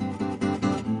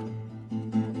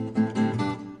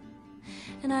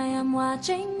 And I am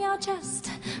watching your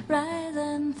chest rise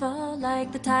and fall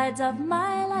like the tides of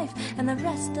my life, and the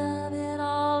rest of it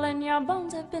all. And your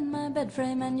bones have been my bed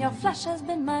frame, and your flesh has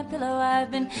been my pillow.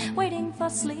 I've been waiting for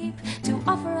sleep to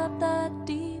offer up the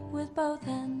deep with both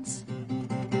hands.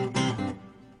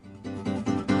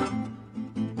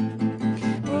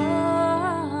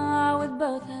 Oh, with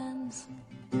both hands.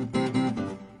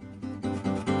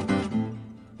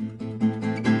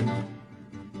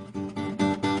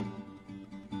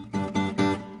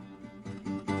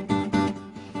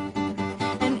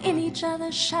 each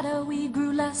other's shadow, we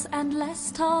grew less and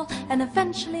less tall, and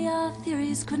eventually our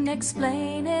theories couldn't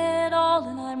explain it all.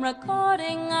 And I'm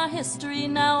recording our history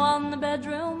now on the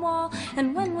bedroom wall,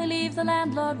 and when we leave the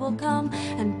landlord will come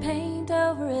and paint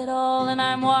over it all. And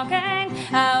I'm walking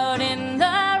out in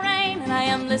the rain, and I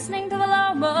am listening to the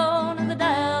low moan of the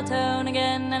dial tone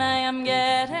again, and I am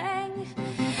getting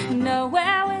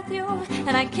nowhere with you,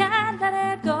 and I can't let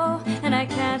it go, and I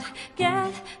can't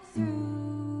get through.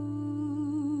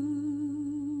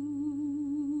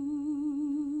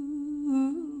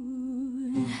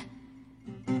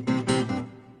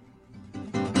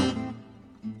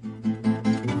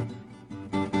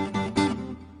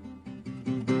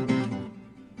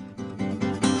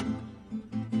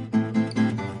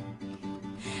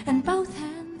 And both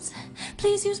hands,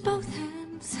 please use both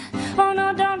hands. Oh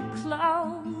no, don't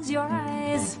close your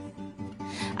eyes.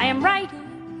 I am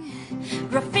writing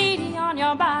graffiti on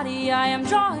your body. I am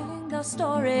drawing the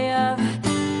story of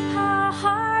how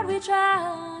hard we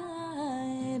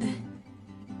tried.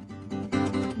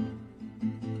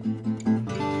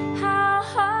 How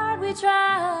hard we tried.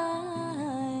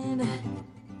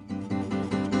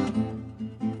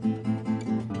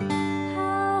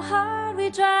 How hard we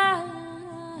tried.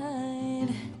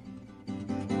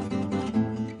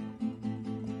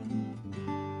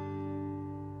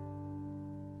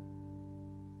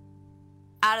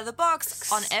 Out of the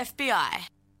Box on FBI.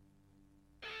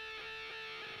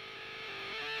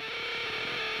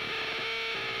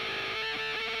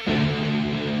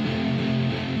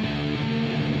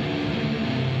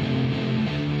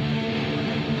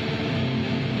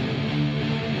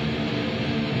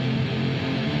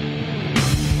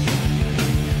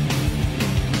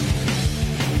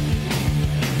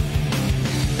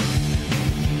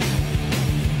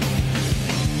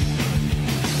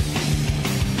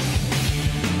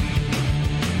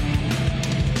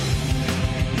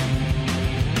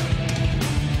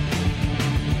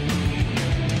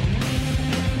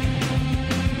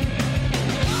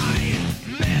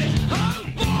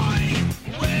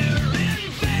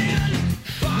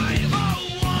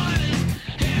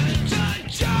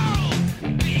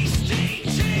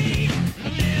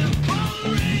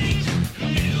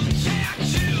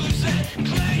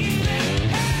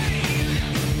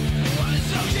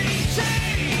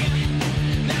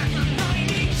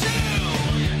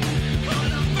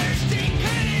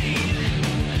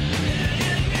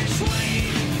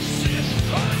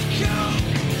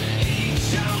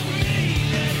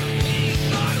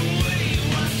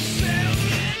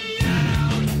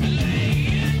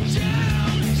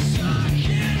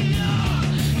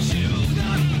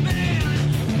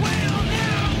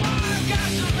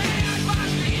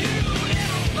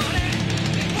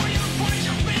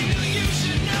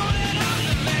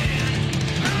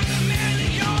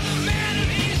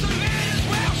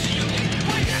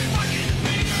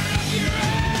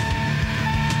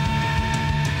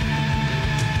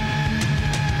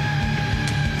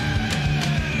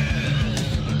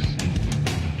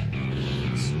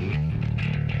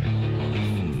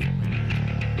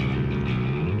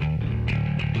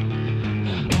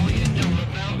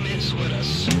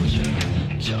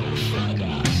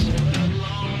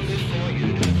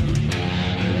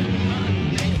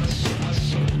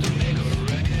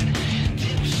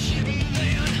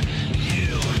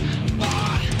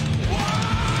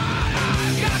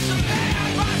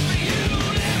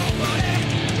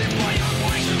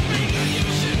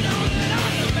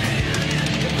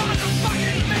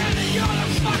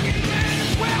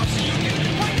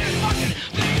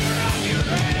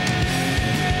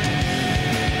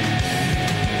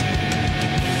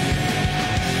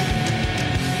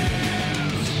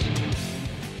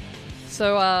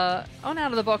 So, on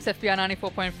Out of the Box FBI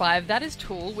 94.5, that is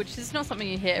Tool, which is not something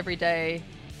you hear every day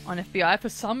on FBI for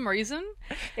some reason.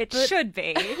 It should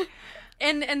be.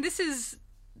 and this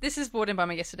is brought in by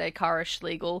my guest today, Kara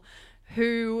Schlegl,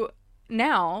 who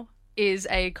now is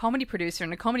a comedy producer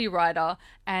and a comedy writer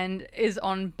and is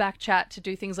on Backchat to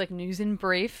do things like News in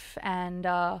Brief and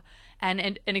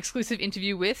an exclusive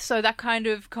interview with. So that kind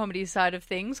of comedy side of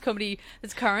things, comedy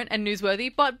that's current and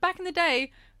newsworthy. But back in the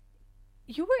day,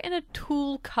 you were in a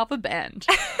Tool cover band.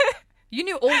 You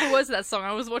knew all the words of that song.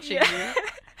 I was watching you.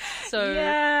 So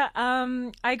yeah,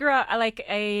 I grew up as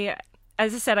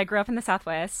I said, I grew up in the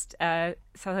southwest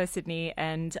Sydney,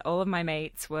 and all of my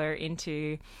mates were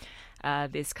into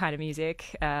this kind of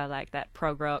music, like that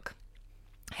prog rock,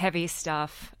 heavy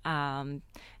stuff,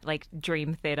 like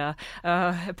Dream Theater,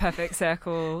 Perfect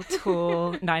Circle,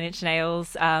 Tool, Nine Inch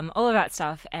Nails, all of that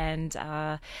stuff. And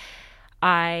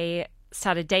I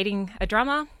started dating a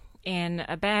drummer in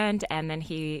a band, and then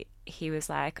he was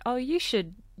like, "Oh, you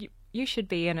should you should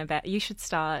be in a band. You should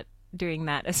start doing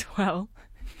that as well.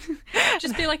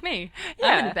 Just be like me. Yeah.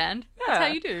 I'm in a band. That's how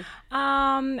you do.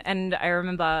 And I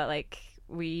remember like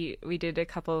we did a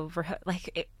couple of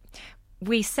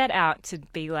we set out to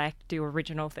be like do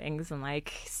original things and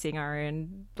like sing our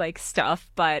own like stuff,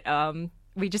 but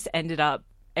we just ended up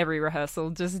every rehearsal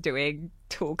just doing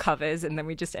Tool covers, and then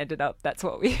we just ended up that's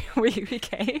what we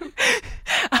became.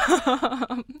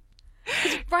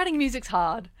 Writing music's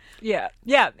hard. Yeah,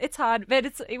 it's hard, but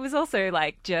it was also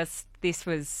like just this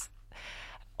was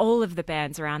all of the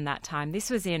bands around that time. This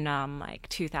was in like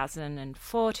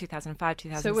 2004, 2005,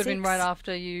 2006. So it would have been right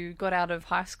after you got out of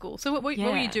high school. So what were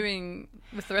you doing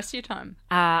with the rest of your time?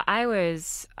 I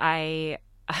was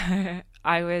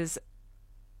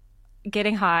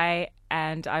getting high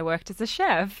and I worked as a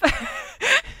chef.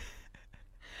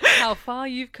 How far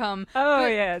you've come. Oh,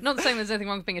 yeah. Not saying there's anything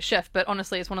wrong with being a chef, but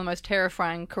honestly, it's one of the most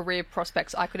terrifying career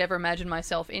prospects I could ever imagine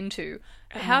myself into.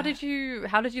 How did you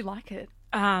like it?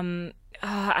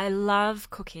 I love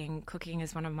cooking. Cooking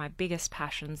is one of my biggest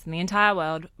passions in the entire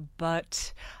world,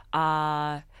 but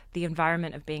the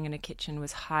environment of being in a kitchen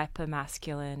was hyper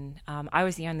masculine. I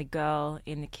was the only girl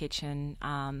in the kitchen,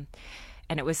 and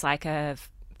it was like a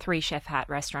 3-chef hat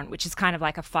restaurant, which is kind of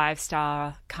like a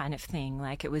 5-star kind of thing.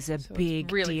 Like it was a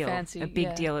big really deal. Fancy, a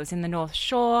big deal. It was in the North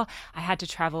Shore. I had to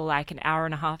travel like an hour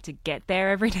and a half to get there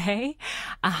every day.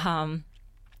 And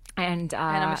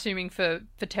I'm assuming for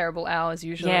terrible hours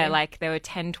usually. Yeah, like there were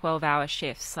 10, 12-hour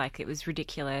shifts. Like it was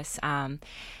ridiculous.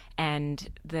 And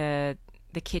the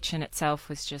kitchen itself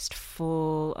was just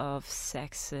full of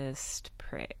sexist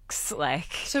pricks.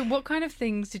 Like, so what kind of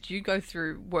things did you go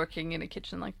through working in a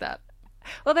kitchen like that?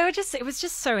 Well, it was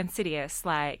just so insidious.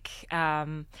 Like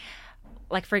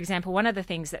for example, one of the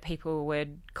things that people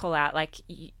would call out, like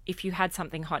if you had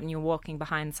something hot and you're walking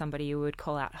behind somebody, you would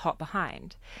call out hot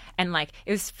behind. And like,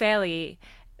 it was fairly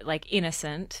like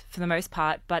innocent for the most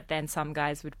part, but then some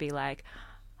guys would be like,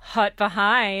 hot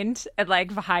behind, and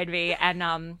like behind me.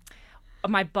 And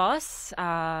my boss,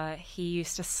 he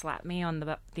used to slap me on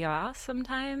the ass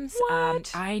sometimes.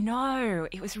 What? I know,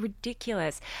 it was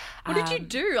ridiculous. What did you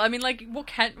do? I mean, like,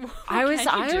 I was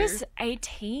you do?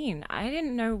 18. I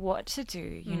didn't know what to do.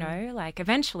 You know, like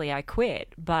eventually I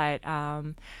quit, but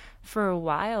for a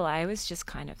while I was just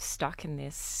kind of stuck in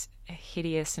this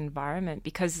hideous environment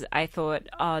because I thought,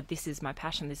 oh, this is my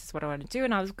passion. This is what I want to do,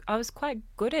 and I was quite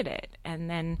good at it. And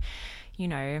then, you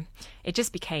know, it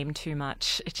just became too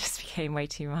much. It just became way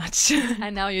too much.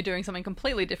 And now you're doing something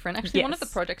completely different. Actually, One of the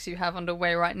Yes. projects you have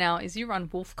underway right now is you run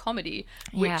Wolf Comedy,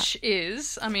 which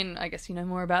is, I mean, I guess you know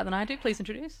more about it than I do. Please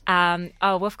introduce.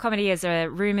 Wolf Comedy is a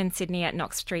room in Sydney at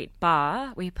Knox Street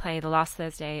Bar. We play the last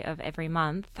Thursday of every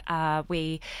month.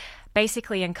 We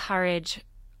basically encourage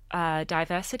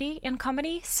diversity in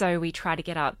comedy. So we try to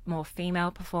get up more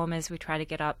female performers. We try to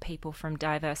get up people from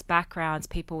diverse backgrounds,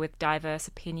 people with diverse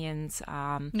opinions.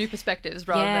 New perspectives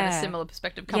rather than a similar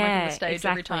perspective coming from the stage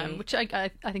every exactly. time, which I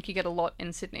think you get a lot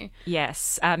in Sydney.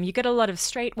 Yes. You get a lot of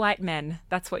straight white men.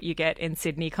 That's what you get in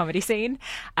Sydney comedy scene.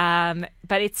 But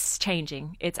it's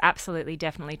changing. It's absolutely,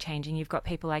 definitely changing. You've got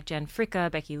people like Jen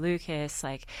Fricker, Becky Lucas,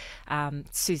 like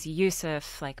Susie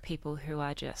Youssef, like people who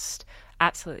are just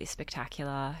absolutely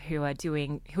spectacular, who are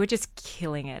just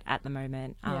killing it at the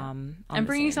moment. And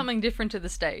bringing something different to the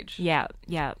stage. Yeah.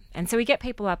 And so we get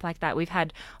people up like that. We've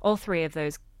had all 3 of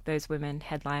those women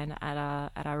headline at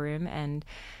our room, and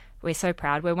we're so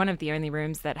proud. We're one of the only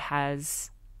rooms that has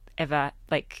ever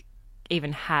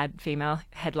even had female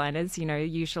headliners. You know,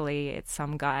 usually it's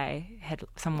some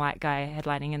white guy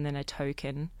headlining and then a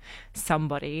token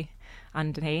somebody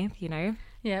underneath, you know.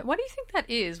 Yeah. Why do you think that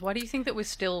is? Why do you think that we're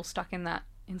still stuck in that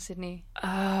in Sydney?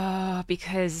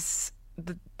 Because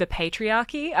the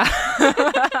patriarchy.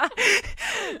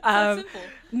 Simple.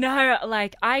 No,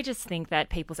 like I just think that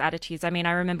people's attitudes. I mean,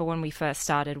 I remember when we first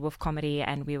started Wolf Comedy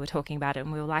and we were talking about it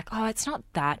and we were like, oh, it's not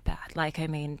that bad. Like, I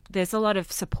mean, there's a lot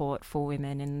of support for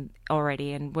women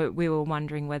already, and we were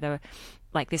wondering whether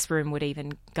like this room would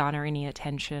even garner any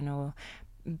attention or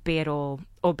be at all,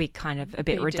 or be kind of a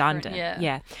bit redundant.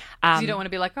 Yeah. You don't want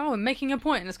to be like, oh, I'm making a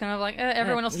point, and it's kind of like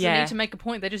everyone else doesn't need to make a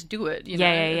point; they just do it. You know?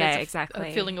 There's exactly.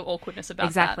 A feeling of awkwardness about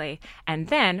exactly. And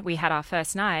then we had our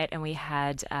first night, and we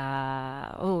had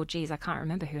I can't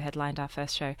remember who headlined our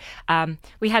first show.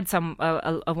 We had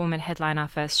a woman headline our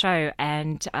first show,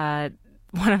 and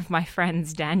one of my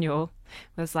friends, Daniel,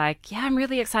 was like, yeah, I'm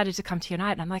really excited to come to your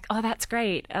night. And I'm like, oh, that's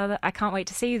great. I can't wait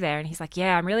to see you there. And he's like,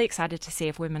 yeah, I'm really excited to see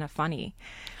if women are funny.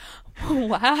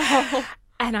 Wow.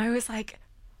 And I was like,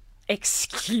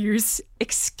 excuse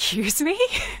me?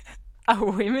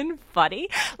 are women funny?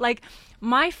 Like,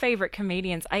 my favorite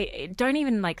comedians, I don't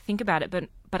even like think about it,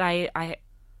 but I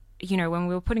you know, when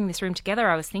we were putting this room together,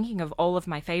 I was thinking of all of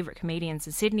my favorite comedians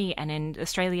in Sydney and in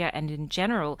Australia and in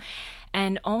general,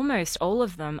 and almost all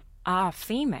of them are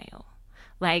female.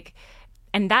 Like,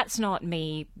 and that's not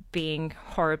me being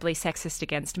horribly sexist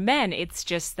against men. It's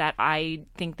just that I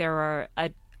think there are a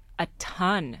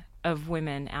ton of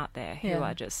women out there who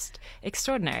are just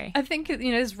extraordinary. I think, you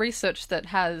know, there's research that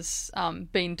has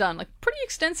been done, like pretty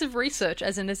extensive research,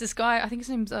 as in there's this guy, I think his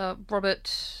name's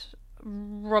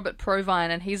Robert Provine,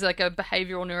 and he's like a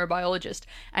behavioral neurobiologist,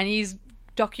 and he's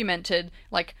documented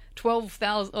like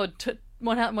 12,000 or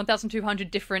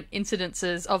 1,200 different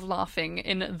incidences of laughing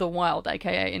in the wild,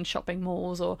 aka in shopping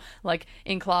malls or like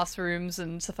in classrooms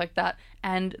and stuff like that,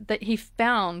 and that he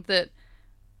found that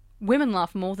women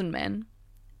laugh more than men,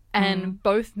 and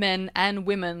both men and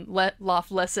women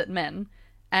laugh less at men,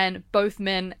 and both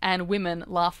men and women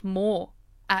laugh more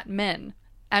at men.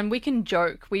 And we can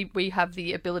joke. We have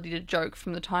the ability to joke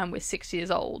from the time we're 6 years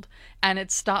old, and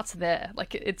it starts there.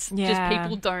 Like, it's just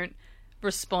people don't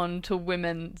respond to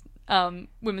women's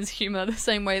humor the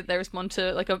same way that they respond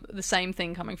to like the same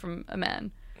thing coming from a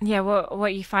man. Yeah, well,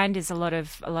 what you find is a lot of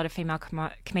female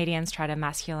comedians try to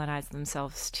masculinize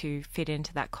themselves to fit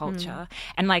into that culture.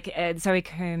 And like Zoe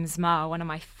Coombs-Marr, one of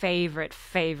my favorite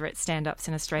stand-ups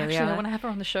in Australia. Actually, I want to have her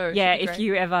on the show. Yeah, if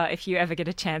you ever get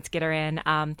a chance, get her in.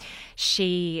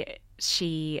 She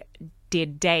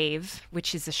did Dave,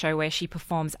 which is a show where she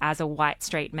performs as a white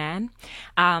straight man,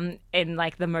 in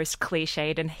like the most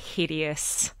cliched and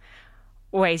hideous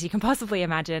ways you can possibly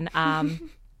imagine.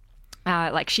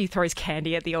 Like, she throws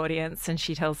candy at the audience and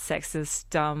she tells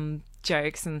sexist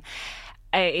jokes, and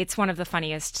it's one of the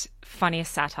funniest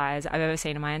satires I've ever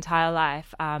seen in my entire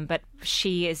life. But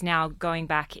she is now going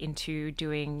back into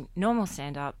doing normal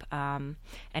stand-up, and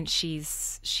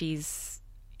she's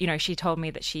you know, she told me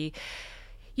that she,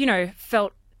 you know,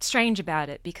 felt strange about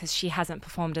it because she hasn't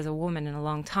performed as a woman in a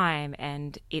long time,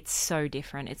 and it's so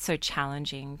different. It's so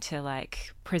challenging to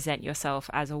like present yourself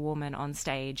as a woman on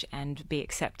stage and be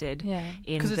accepted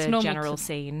in the general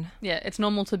scene. Yeah, it's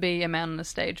normal to be a man on a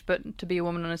stage, but to be a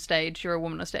woman on a stage, you're a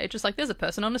woman on a stage. Just like there's a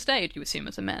person on a stage, you assume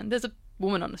it's a man. There's a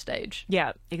woman on a stage.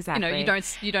 Yeah, exactly. You know,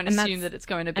 you don't assume that it's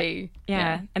going to be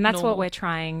and that's normal. what we're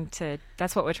trying to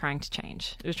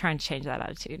change. We're trying to change that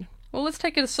attitude. Well, let's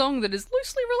take a song that is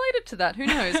loosely related to that. Who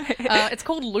knows? It's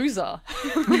called Loser.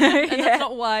 And that's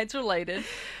not why it's related.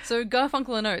 So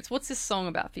Garfunkel and Oates, what's this song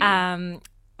about for you?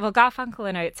 Well, Garfunkel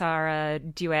and Oates are a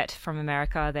duet from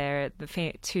America. They're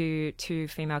the two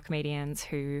female comedians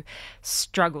who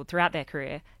struggled throughout their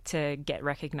career to get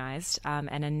recognised, and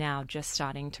are now just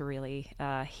starting to really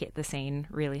hit the scene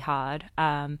really hard.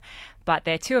 But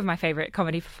they're two of my favourite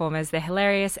comedy performers. They're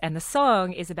hilarious, and the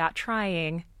song is about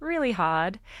trying really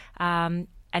hard and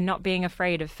not being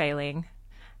afraid of failing,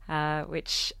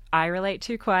 which I relate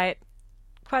to quite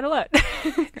a lot.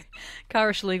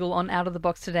 Cara Schlegl on Out of the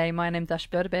Box today. My name's Ash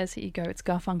Bertabears. Here you go. It's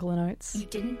Garfunkel and Oates. You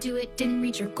didn't do it, didn't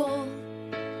reach your goal.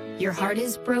 Your heart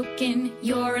is broken,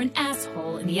 you're an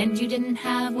asshole. In the end, you didn't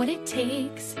have what it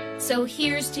takes. So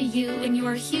here's to you and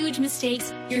your huge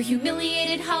mistakes. You're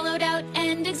humiliated, hollowed out,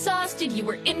 and exhausted. You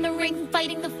were in the ring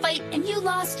fighting the fight, and you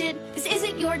lost it. This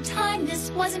isn't your time,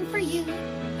 this wasn't for you.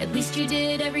 At least you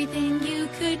did everything you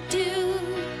could do.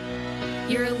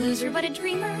 You're a loser but a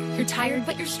dreamer. You're tired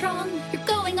but you're strong. You're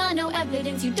going on no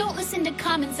evidence. You don't listen to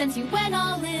common sense. You went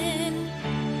all in.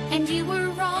 And you were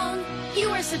wrong. You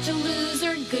are such a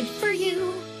loser. Good for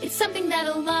you. It's something that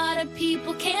a lot of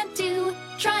people can't do.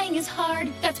 Trying is hard.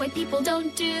 That's why people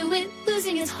don't do it.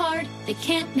 Losing is hard. They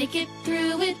can't make it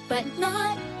through it. But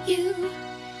not you.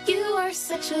 You are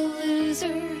such a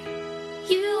loser.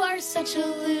 You are such a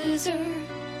loser.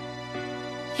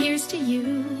 Here's to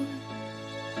you.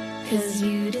 'Cause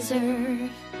you deserve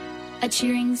a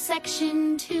cheering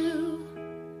section too.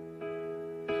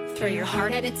 Throw your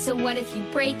heart at it, so what if you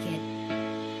break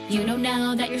it? You know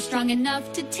now that you're strong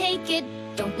enough to take it.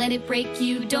 Don't let it break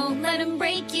you, don't let him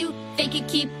break you. Fake it,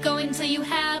 keep going till you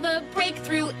have a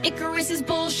breakthrough. Icarus is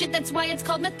bullshit, that's why it's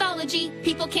called mythology.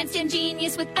 People can't stand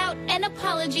genius without an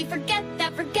apology. Forget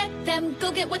that, forget them, go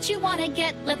get what you wanna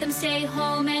get. Let them stay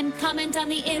home and comment on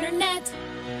the internet.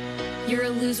 You're a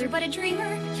loser but a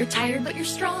dreamer. You're tired but you're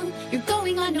strong. You're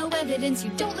going on no evidence.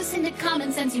 You don't listen to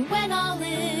common sense. You went all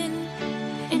in.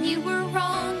 And you were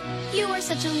wrong. You are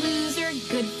such a loser.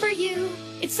 Good for you.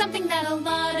 It's something that a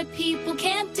lot of people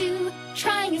can't do.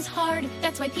 Trying is hard.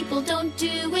 That's why people don't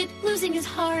do it. Losing is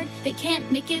hard. They can't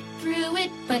make it through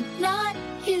it. But not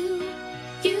you.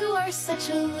 You are such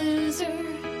a loser.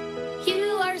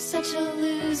 You are such a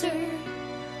loser.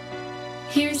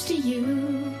 here's to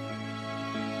you,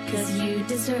 'cause you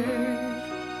deserve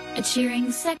a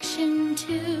cheering section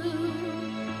too.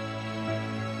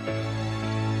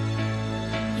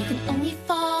 You can only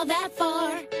fall that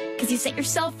far, 'cause you set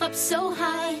yourself up so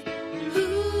high.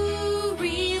 Who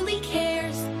really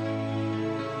cares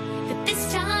that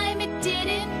this time it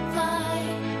didn't fly?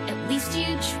 At least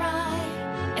you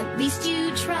tried, at least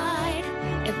you tried.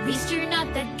 At least you're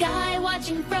not that guy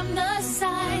watching from the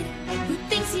side who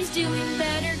thinks he's doing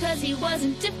better 'cause he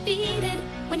wasn't defeated,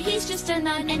 when he's just a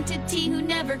non-entity who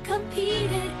never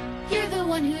competed. You're the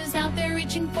one who's out there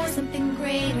reaching for something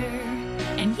greater,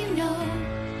 and you know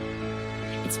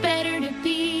it's better to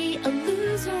be a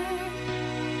loser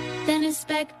than a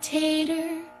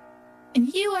spectator.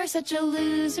 And you are such a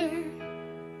loser.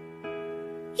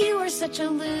 You are such a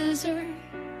loser.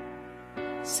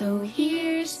 So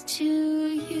here's to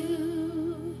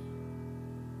you.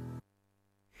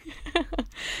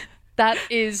 That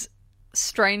is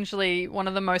strangely one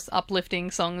of the most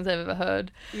uplifting songs I've ever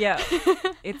heard. Yeah.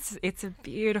 It's a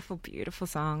beautiful, beautiful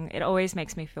song. It always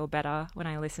makes me feel better when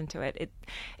I listen to it.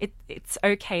 It's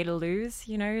okay to lose,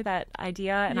 you know, that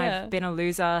idea. And Yeah. I've been a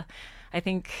loser, I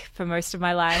think, for most of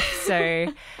my life.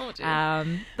 So, Oh, dear.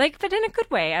 but in a good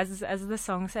way, as the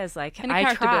song says, like, In a I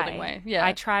character try. building way, yeah.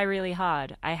 I try really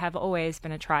hard. I have always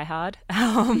been a try hard,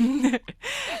 and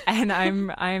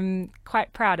I'm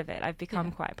quite proud of it. I've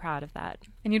become quite proud of that.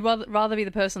 And you'd rather be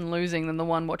the person losing than the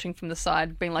one watching from the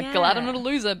side, being like, glad I'm not a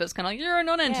loser, but it's kind of like, you're a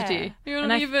non-entity. Yeah. You're And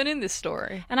not I- even in this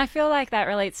story. And I feel like that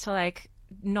relates to, like,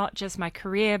 not just my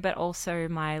career, but also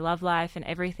my love life and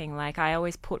everything. Like, I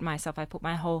always put my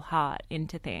whole heart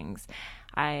into things.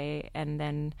 And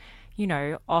then, you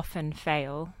know, often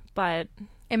fail, but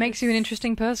It makes you an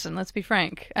interesting person, let's be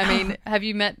frank. I mean, have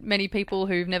you met many people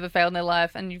who've never failed in their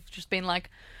life and you've just been like,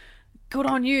 good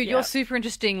on you, you're super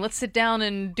interesting, let's sit down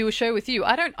and do a show with you?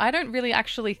 I don't really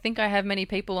actually think I have many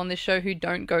people on this show who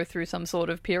don't go through some sort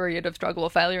of period of struggle or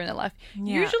failure in their life.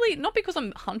 Yeah. Usually, not because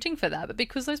I'm hunting for that, but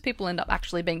because those people end up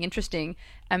actually being interesting,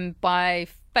 and by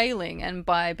failing and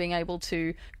by being able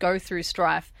to go through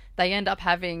strife, they end up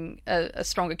having a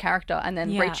stronger character and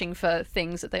then reaching for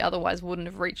things that they otherwise wouldn't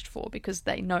have reached for because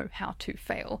they know how to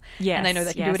fail. yes, and they know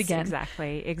they can do it again.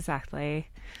 Exactly.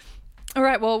 All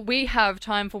right, well, we have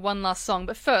time for one last song.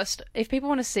 But first, if people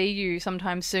want to see you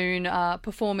sometime soon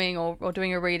performing or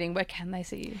doing a reading, where can they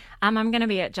see you? I'm going to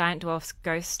be at Giant Dwarf's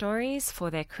Ghost Stories for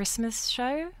their Christmas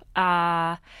show,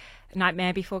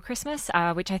 Nightmare Before Christmas,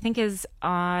 which I think is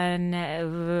on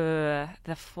the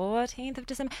 14th of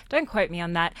December. Don't quote me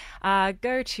on that.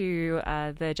 Go to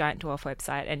the Giant Dwarf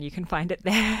website and you can find it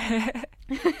there.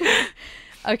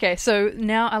 Okay, so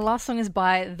now our last song is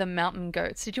by The Mountain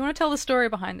Goats. Did you want to tell the story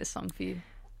behind this song for you?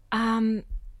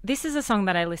 This is a song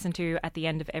that I listen to at the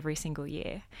end of every single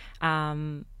year.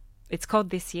 It's called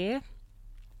This Year,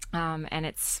 and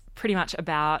it's pretty much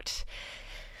about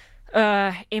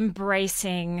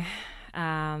embracing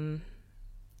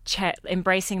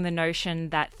embracing the notion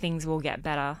that things will get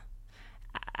better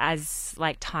as,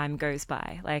 like, time goes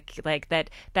by. Like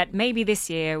that maybe this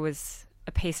year was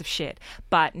a piece of shit,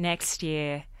 but next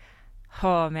year,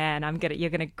 oh man, you're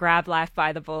gonna grab life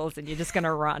by the balls and you're just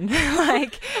gonna run.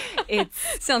 Like,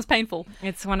 it's sounds painful.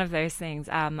 It's one of those things.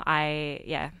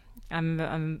 I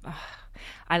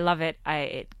love it.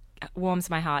 It warms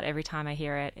my heart every time I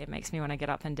hear it. It makes me want to get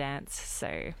up and dance.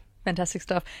 So fantastic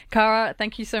stuff. Cara,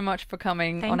 thank you so much for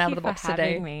coming on Out of the Box today. Thank you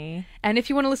for having me. And if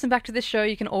you want to listen back to this show,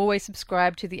 you can always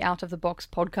subscribe to the Out of the Box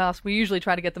podcast. We usually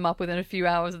try to get them up within a few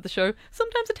hours of the show.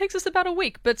 Sometimes it takes us about a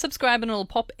week, but subscribe and it'll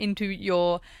pop into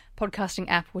your podcasting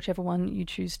app, whichever one you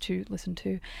choose to listen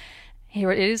to.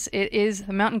 Here it is. It is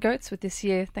The Mountain Goats with This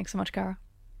Year. Thanks so much, Cara.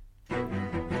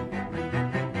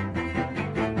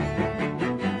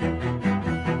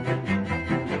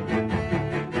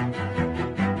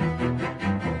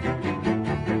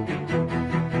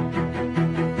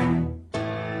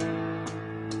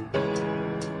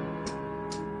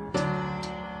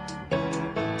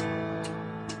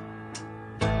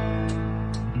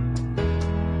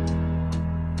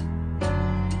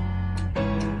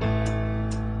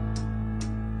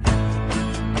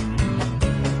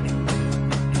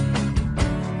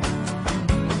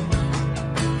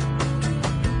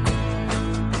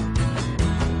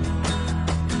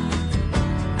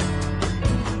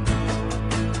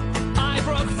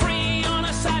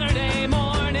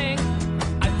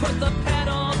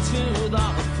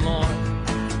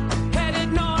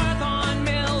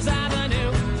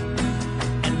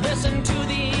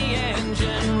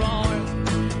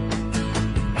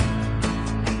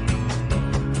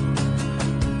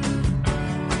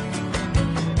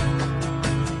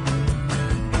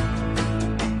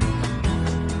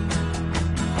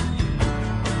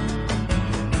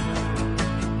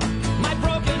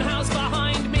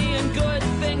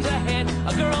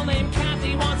 girl named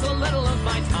Kathy wants a little of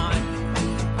my time.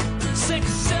 6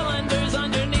 cylinders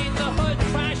underneath the hood,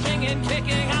 crashing and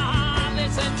kicking. Ah,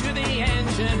 listen to the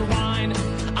engine whine.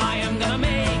 I am gonna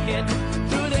make it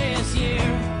through this year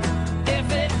if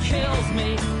it kills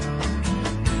me.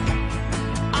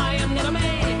 I am gonna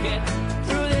make it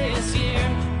through this year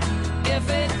if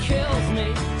it kills me.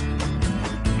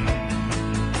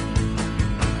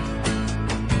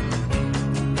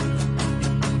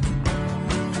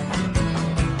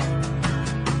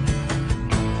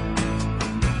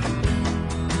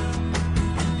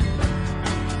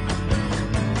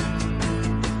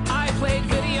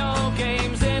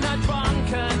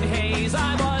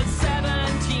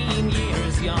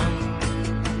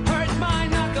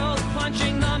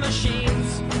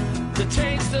 The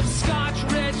taste of Scotch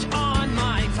rich on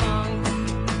my tongue.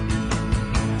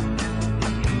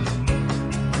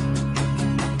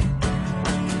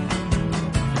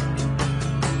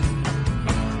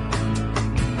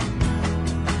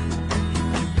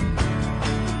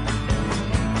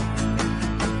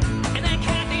 And then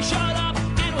Kathy showed up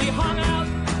and we hung out,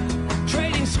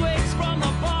 trading swigs from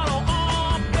the bottle,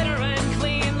 all bitter and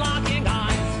clean, locking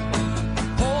eyes,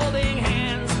 holding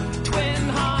hands, twin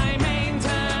high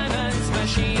maintenance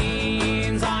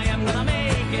machines. I am gonna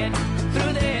make it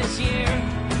through this year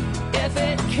if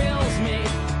it kills me.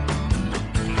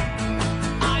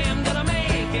 I am gonna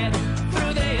make it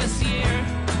through this year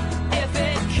if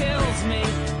it kills me.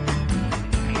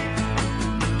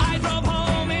 I drove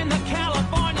home in the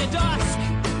California dusk.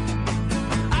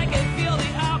 I could feel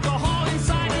the alcohol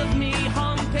inside of me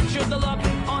hum. Pictured the look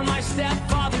on my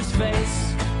stepfather's face,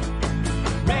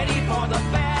 ready for the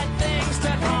bad things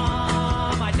to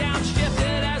come. I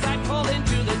downshifted as I pulled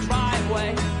into the driveway,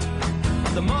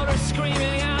 the motor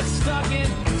screaming out, stuck in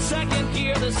second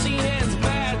gear. The scene ends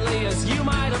badly, as you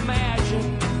might imagine,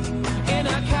 in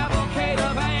a cavalcade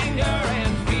of anger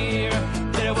and fear.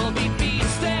 There will be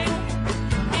feasting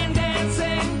and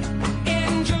dancing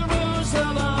in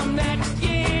Jerusalem next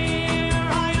year.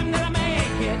 I am gonna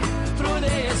make it through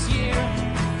this year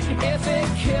if it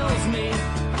kills me.